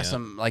got Museum,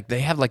 some, like,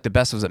 they have like the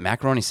best, was it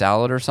macaroni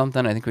salad or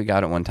something? I think we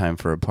got it one time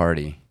for a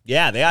party.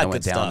 Yeah, they had I good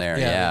went stuff. down there.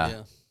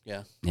 Yeah.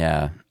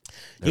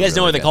 You guys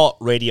know why they call it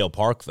Radio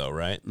Park, though,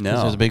 right?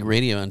 No. There's a big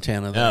radio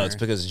antenna there. No, it's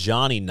because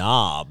Johnny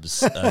Knobs,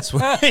 that's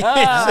where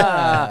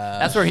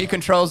That's where he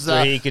controls the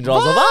the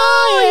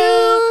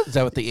volume. Is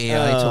that what the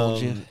AI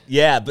told you?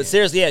 Yeah, but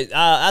seriously,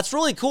 that's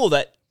really cool.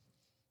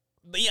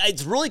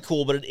 It's really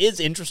cool, but it is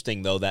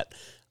interesting, though, that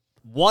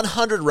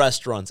 100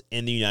 restaurants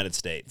in the United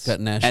States. Got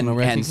national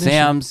recognition. And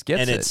Sam's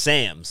gets and it. it's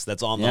Sam's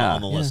that's on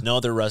the list. No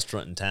other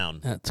restaurant in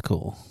town. That's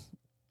cool.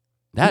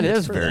 That Good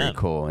is for very them.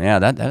 cool. Yeah,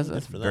 that's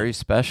for them. very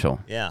special.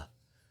 Yeah.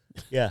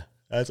 Yeah,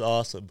 that's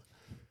awesome.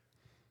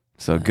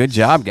 So good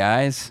job,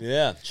 guys.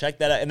 Yeah, check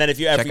that out. And then if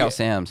you ever Check out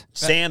Sam's.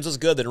 Sam's is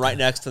good. Then right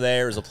next to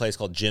there is a place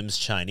called Jim's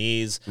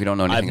Chinese. We don't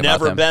know anything I've about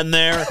never them. been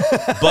there,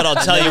 but I'll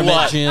tell you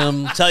what.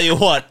 Jim. Tell you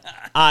what.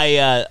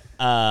 I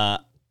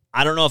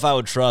don't know if I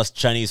would trust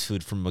Chinese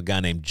food from a guy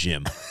named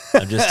Jim.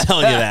 I'm just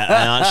telling you that.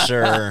 I'm not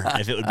sure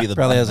if it would be the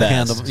Probably has best.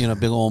 a handle,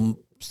 big old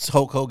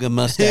Hulk Hogan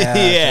mustache.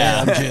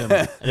 Yeah. I'm Jim.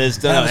 I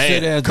just don't know.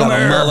 Hey, Got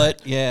a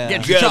mullet. Yeah.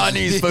 Get your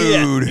Chinese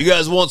food. You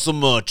guys want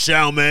some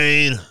chow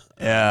mein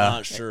Yeah. I'm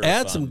not sure.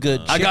 Add some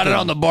good I got it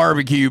on the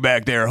barbecue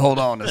back there. Hold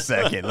on a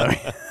second. Let me.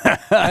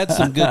 I had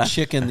some good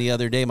chicken the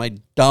other day. My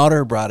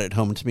daughter brought it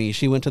home to me.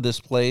 She went to this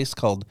place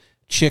called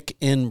Chick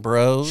In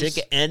Bros.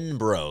 Chick and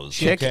Bros.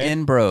 Chick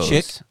in Bros.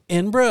 Chick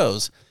In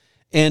Bros.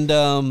 And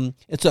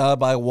it's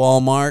by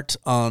Walmart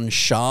on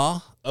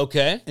Shaw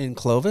Okay. in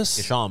Clovis.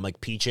 It's on like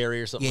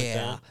Peachtree or something like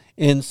that.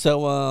 And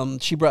so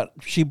she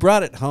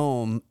brought it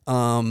home.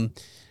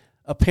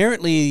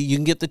 Apparently you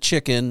can get the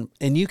chicken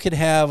and you could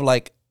have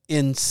like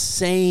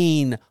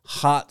insane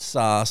hot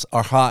sauce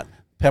or hot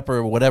pepper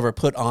or whatever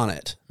put on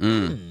it.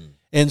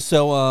 And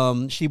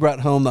so she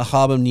brought home the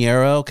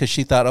habanero because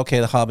she thought, okay,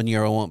 the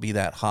habanero won't be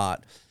that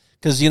hot.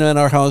 Because, in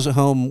our house at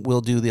home,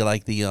 we'll do the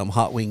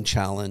hot wing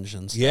challenge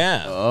and stuff.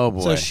 Yeah. Oh, boy.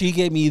 So she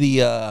gave me the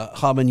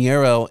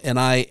habanero, and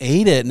I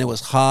ate it, and it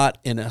was hot,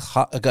 and it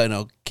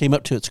came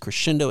up to its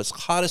crescendo, its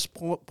hottest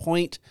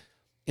point,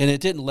 and it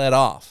didn't let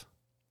off.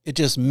 It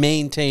just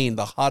maintained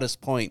the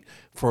hottest point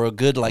for a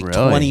good,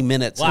 20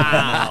 minutes.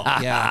 Wow.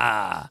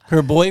 Yeah.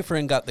 Her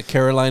boyfriend got the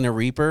Carolina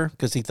Reaper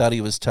because he thought he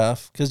was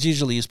tough, because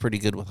usually he's pretty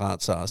good with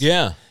hot sauce.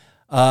 Yeah.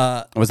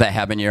 Was that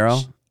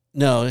habanero?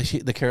 No,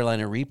 the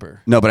Carolina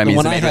Reaper. No, but I mean, the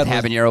is it made with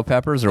habanero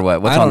peppers or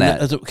what? What's on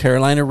that? Know,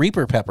 Carolina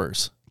Reaper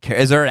peppers.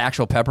 Is there an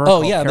actual pepper? Oh,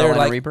 called yeah, Carolina they're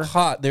like Reaper?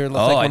 hot. They're Oh,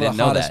 like I one of didn't the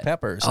know hottest that.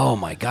 peppers. Oh,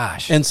 my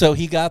gosh. And so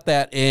he got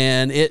that,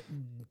 and it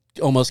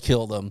almost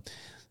killed him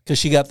because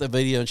she got the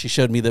video, and she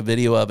showed me the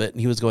video of it,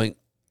 and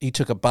he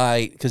took a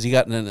bite because he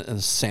got in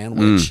a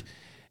sandwich,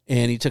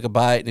 and he took a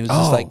bite, and it was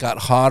just got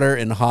hotter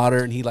and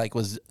hotter, and he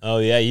was Oh,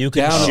 yeah. You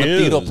can down in the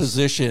choose. fetal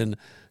position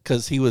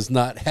because he was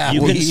not happy.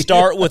 You can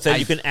start with it.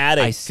 You can add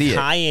a I see it.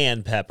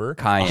 cayenne pepper,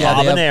 Cayenne.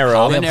 Yeah, they have-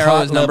 habanero, they have Habanero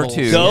hot is number levels.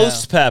 2.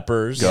 ghost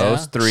peppers,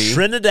 Ghost 3.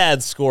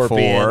 Trinidad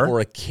scorpion, 4. or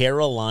a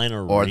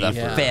Carolina Or the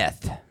Reaper.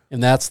 5th.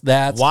 And that's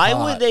Why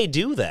hot. would they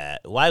do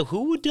that? Why?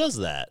 Who does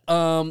that?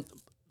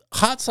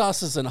 Hot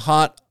sauces and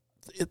hot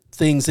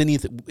things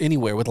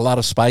anywhere with a lot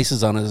of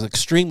spices on it is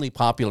extremely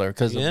popular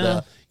because of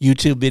the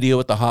YouTube video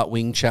with the hot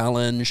wing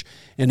challenge,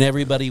 and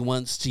everybody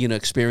wants to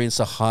experience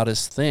the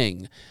hottest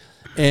thing.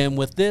 And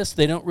with this,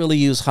 they don't really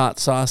use hot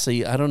sauce.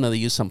 I don't know, they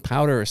use some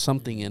powder or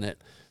something in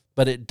it,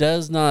 but it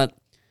does not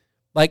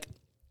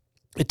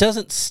it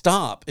doesn't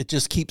stop. It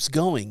just keeps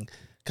going.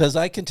 Because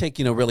I can take,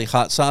 really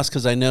hot sauce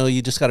because I know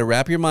you just got to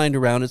wrap your mind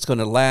around it's going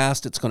to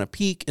last, it's going to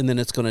peak, and then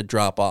it's going to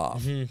drop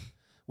off.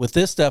 With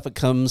this stuff, it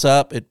comes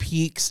up, it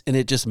peaks, and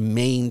it just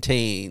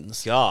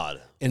maintains. God.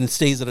 And it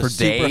stays at a For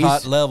super days?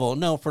 hot level.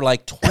 No, for 20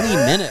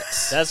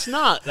 minutes. That's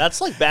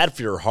bad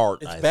for your heart.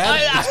 It's I bad.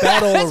 think. It's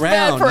bad all That's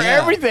around. bad for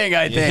yeah. everything,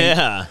 I think.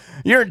 Yeah.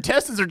 Your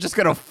intestines are just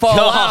going to fall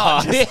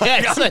out. God.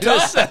 Yeah,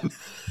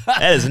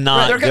 that is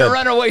not They're going to good.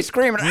 run away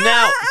screaming.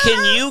 Now,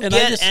 can you And I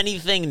get just-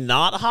 anything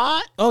not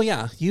hot? Oh,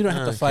 yeah. You don't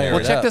have to fire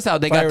Well, it check up. this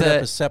out. They Fire got it up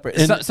the as separate.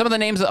 some of the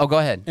names. Oh, go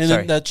ahead. And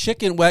Sorry. then the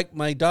chicken,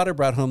 my daughter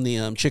brought home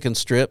the chicken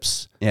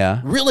strips.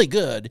 Yeah. Really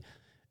good.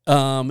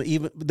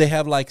 Even they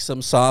have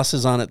some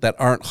sauces on it that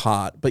aren't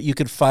hot, but you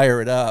could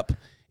fire it up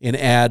and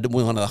add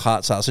one of the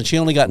hot sauce. And she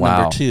only got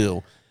Wow. number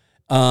 2.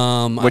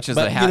 Which is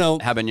but, the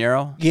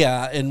habanero?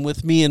 Yeah, and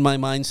with me in my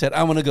mindset,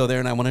 I want to go there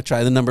and I want to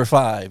try the number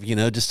 5,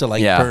 just to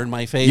burn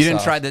my face You didn't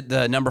off. try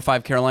the number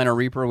 5 Carolina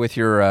Reaper with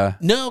your...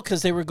 No,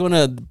 because they were going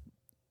to...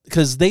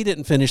 Because they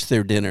didn't finish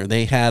their dinner.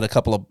 They had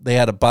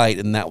a bite,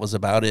 and that was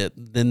about it.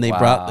 Then they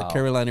brought the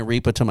Carolina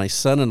Reaper to my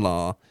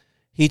son-in-law.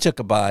 He took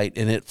a bite,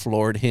 and it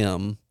floored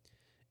him.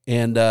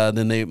 And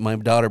then my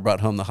daughter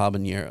brought home the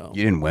habanero.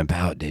 You didn't wimp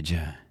out, did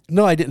you?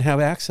 No, I didn't have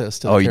access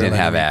to. Oh, the you didn't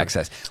Carolina have Reaper.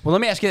 access. Well,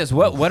 let me ask you this: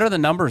 what are the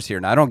numbers here?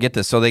 Now, I don't get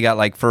this. So they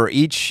got for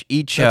each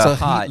That's a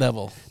hot heat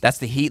level. That's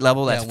the heat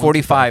level. That's Yeah,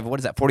 45.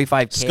 What is that?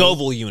 45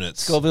 Scoville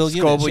units. Scoville units.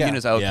 Scoville yeah.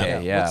 units.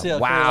 Okay, yeah. What's the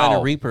Wow.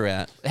 Carolina Reaper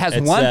at? It has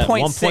It's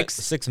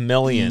 1.6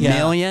 million.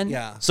 million.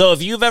 Yeah. So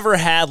if you've ever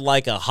had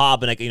a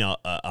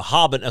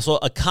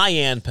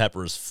cayenne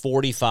pepper is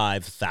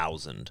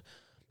 45,000.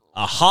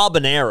 A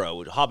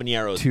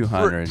habanero is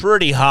 200.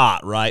 pretty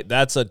hot, right?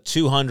 That's a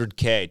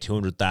 200K,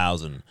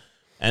 200,000.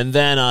 And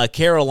then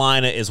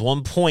Carolina is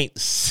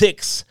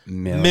 1.6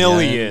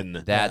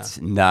 million.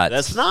 That's nuts.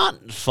 That's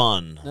not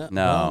fun.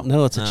 no.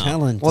 No, it's a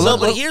challenge. So,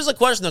 but here's the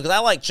question, though, because I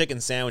like chicken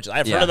sandwiches.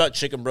 I've Yeah. heard about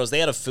Chicken Bros. They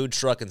had a food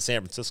truck in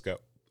San Francisco,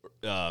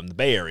 the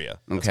Bay Area.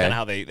 That's Okay. kind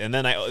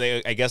of how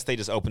I guess they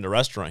just opened a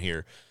restaurant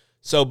here.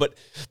 So, but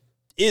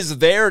is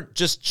their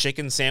just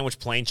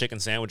plain chicken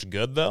sandwich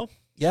good, though?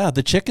 Yeah,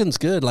 the chicken's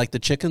good. Like the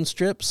chicken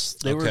strips,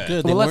 they were Okay.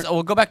 good. Well, They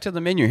we'll go back to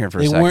the menu here for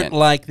a They second. weren't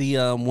like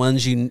the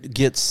ones you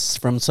get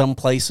from some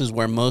places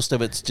where most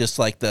of it's just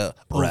like the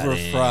Breading.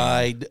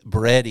 over-fried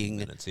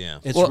breading. Yeah.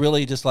 It's Well-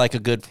 really just like a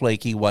good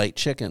flaky white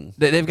chicken.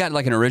 They've got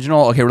an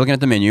original. Okay, we're looking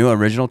at the menu.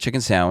 Original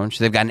chicken sandwich.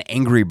 They've got an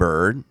Angry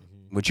Bird,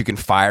 which you can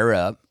fire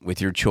up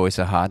with your choice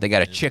of hot. They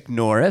got a Chick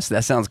Norris.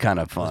 That sounds kind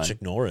of fun.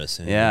 Chick Norris.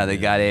 Yeah, they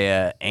got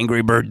a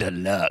Angry Bird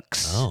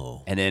Deluxe.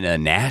 Oh. And then a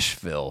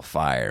Nashville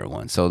Fire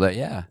one. So that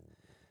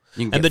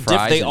you can And get the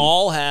fries they and-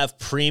 all have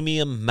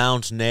premium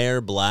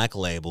Mountainair Black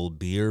Label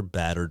beer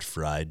battered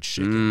fried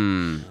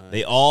chicken.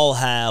 They all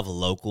have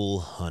local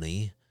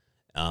honey,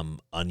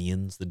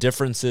 onions. The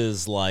difference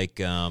is like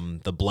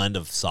the blend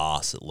of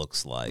sauce, it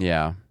looks like.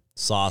 Yeah.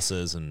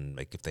 Sauces and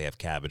like if they have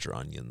cabbage or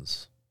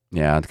onions.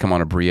 Yeah, to come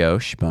on a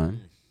brioche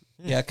bun.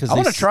 Yeah, because I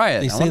want to try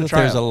it. They say that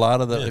there's a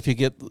lot of if you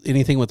get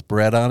anything with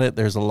bread on it,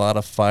 there's a lot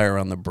of fire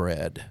on the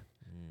bread.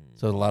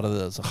 So a lot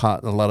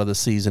of the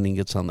seasoning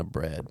gets on the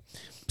bread.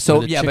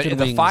 So but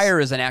the fire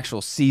is an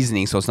actual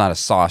seasoning, so it's not a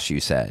sauce. You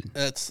said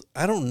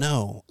I don't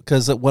know,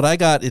 because what I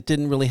got, it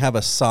didn't really have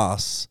a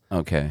sauce.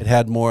 Okay, it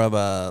had more of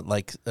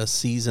a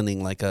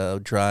seasoning, like a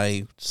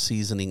dry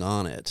seasoning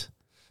on it,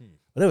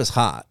 but it was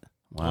hot.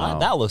 Wow,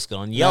 that looks good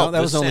on Yelp. No,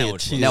 that was only a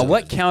 2. Now,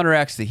 what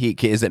counteracts the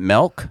heat? Is it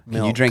milk?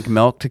 Can you drink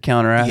milk to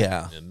counteract?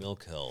 Yeah,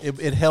 milk helps.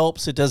 It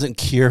helps. It doesn't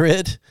cure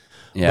it.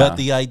 Yeah. But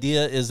the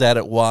idea is that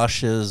it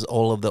washes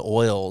all of the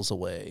oils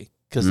away,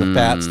 because the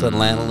fats, the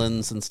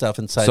lanolins and stuff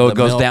inside so the it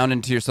goes milk, down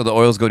into so the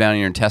oils go down in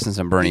your intestines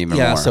and burn even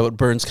more. Yeah, so it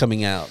burns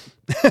coming out.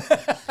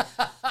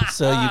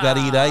 So you got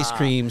to eat ice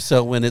cream.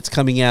 So when it's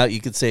coming out, you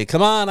could say,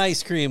 "Come on,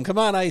 ice cream! Come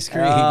on, ice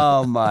cream!"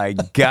 Oh my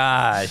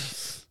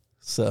gosh.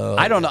 So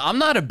I don't know. I'm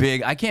not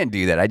I can't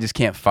do that. I just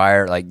can't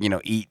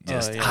eat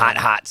just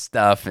hot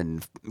stuff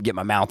and get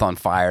my mouth on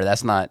fire.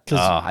 That's not,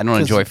 I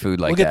don't enjoy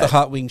food like that. We'll get the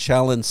hot wing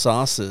challenge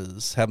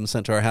sauces, have them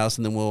sent to our house,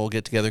 and then we'll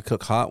get together,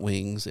 cook hot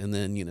wings, and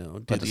then,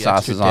 do put the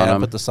sauces on them.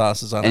 Put the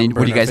sauces on them. And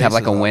would you guys have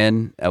like a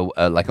win?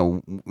 Like a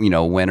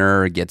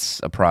winner gets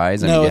a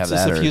prize? No, it's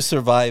just if you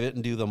survive it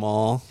and do them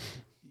all.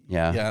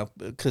 Yeah. Yeah,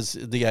 because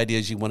the idea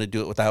is you want to do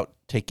it without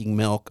taking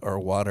milk or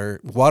water.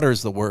 Water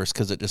is the worst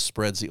because it just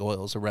spreads the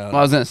oils around. Well,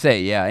 I was going to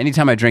say, yeah,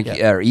 anytime I drink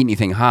or eat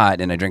anything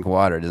hot and I drink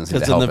water, it doesn't seem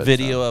to help. Because in the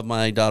video of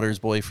my daughter's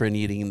boyfriend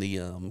eating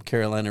the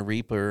Carolina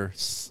Reaper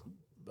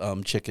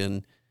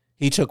chicken,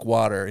 he took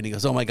water and he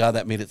goes, "Oh my God,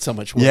 that made it so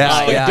much worse."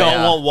 Yeah, you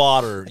don't want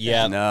water.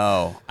 Yeah.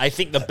 No. I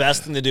think the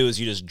best thing to do is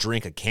you just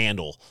drink a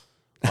candle.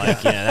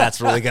 Like,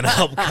 that's really going to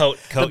help coat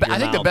your I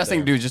think the best thing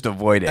to do is just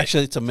avoid it.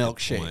 Actually, it's a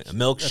milkshake. A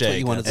milkshake. That's what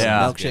you want. It's a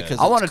milkshake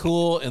because it's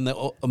cool and the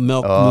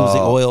milk moves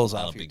the oils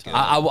off your tongue.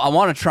 I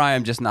want to try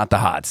them, just not the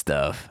hot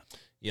stuff.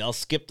 Yeah, I'll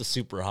skip the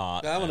super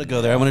hot. I want to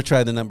go there. I want to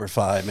try the number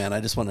 5, man. I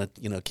just want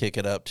to, kick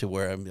it up to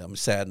where I'm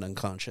sad and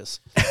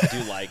unconscious. I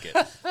do like it.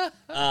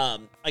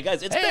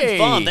 Guys, it's been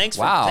fun. Thanks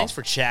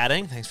for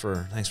chatting. Thanks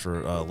for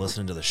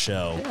listening to the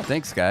show. Yeah,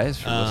 thanks guys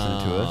for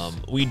listening to us.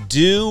 We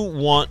do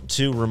want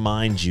to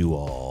remind you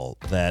all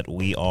that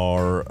we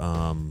are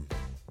at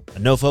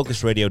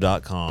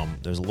nofocusradio.com.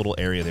 There's a little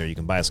area there you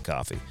can buy us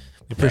coffee.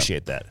 We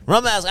appreciate that.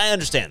 I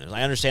understand.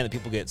 I understand that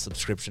people get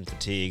subscription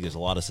fatigue. There's a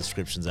lot of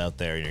subscriptions out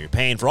there. You're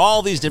paying for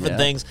all these different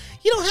things.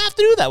 You don't have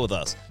to do that with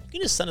us. You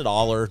can just send $1,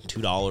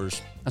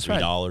 $2, That's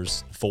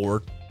 $3,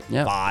 $4,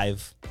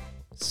 $5,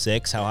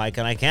 $6. How high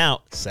can I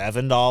count?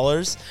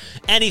 $7.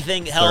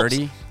 Anything helps.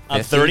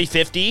 30,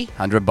 50,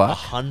 $100.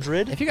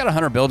 $100. If you got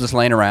 $100 bill just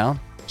laying around,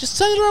 just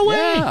send it our way.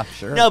 Yeah,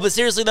 sure. No, but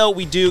seriously though,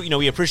 we do.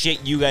 We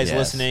appreciate you guys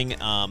listening,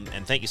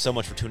 and thank you so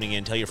much for tuning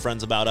in. Tell your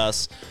friends about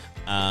us.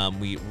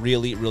 We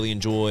really, really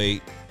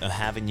enjoy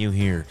having you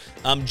here.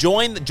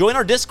 Join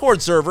our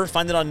Discord server.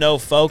 Find it on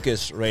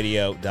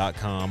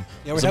nofocusradio.com.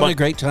 Yeah, we're having a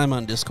great time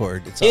on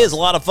Discord. It is a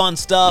lot of fun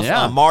stuff.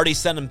 Yeah. Marty's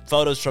sending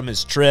photos from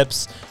his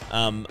trips.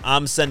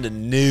 I'm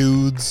sending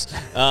nudes.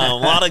 A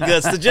lot of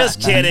good stuff. Just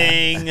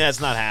kidding. That's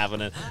not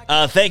happening.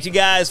 Thank you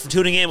guys for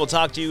tuning in. We'll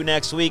talk to you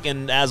next week.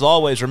 And as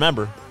always,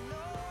 remember,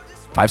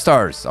 5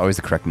 stars. Always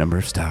the correct number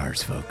of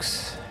stars,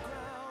 folks.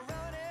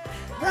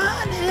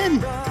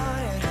 Running.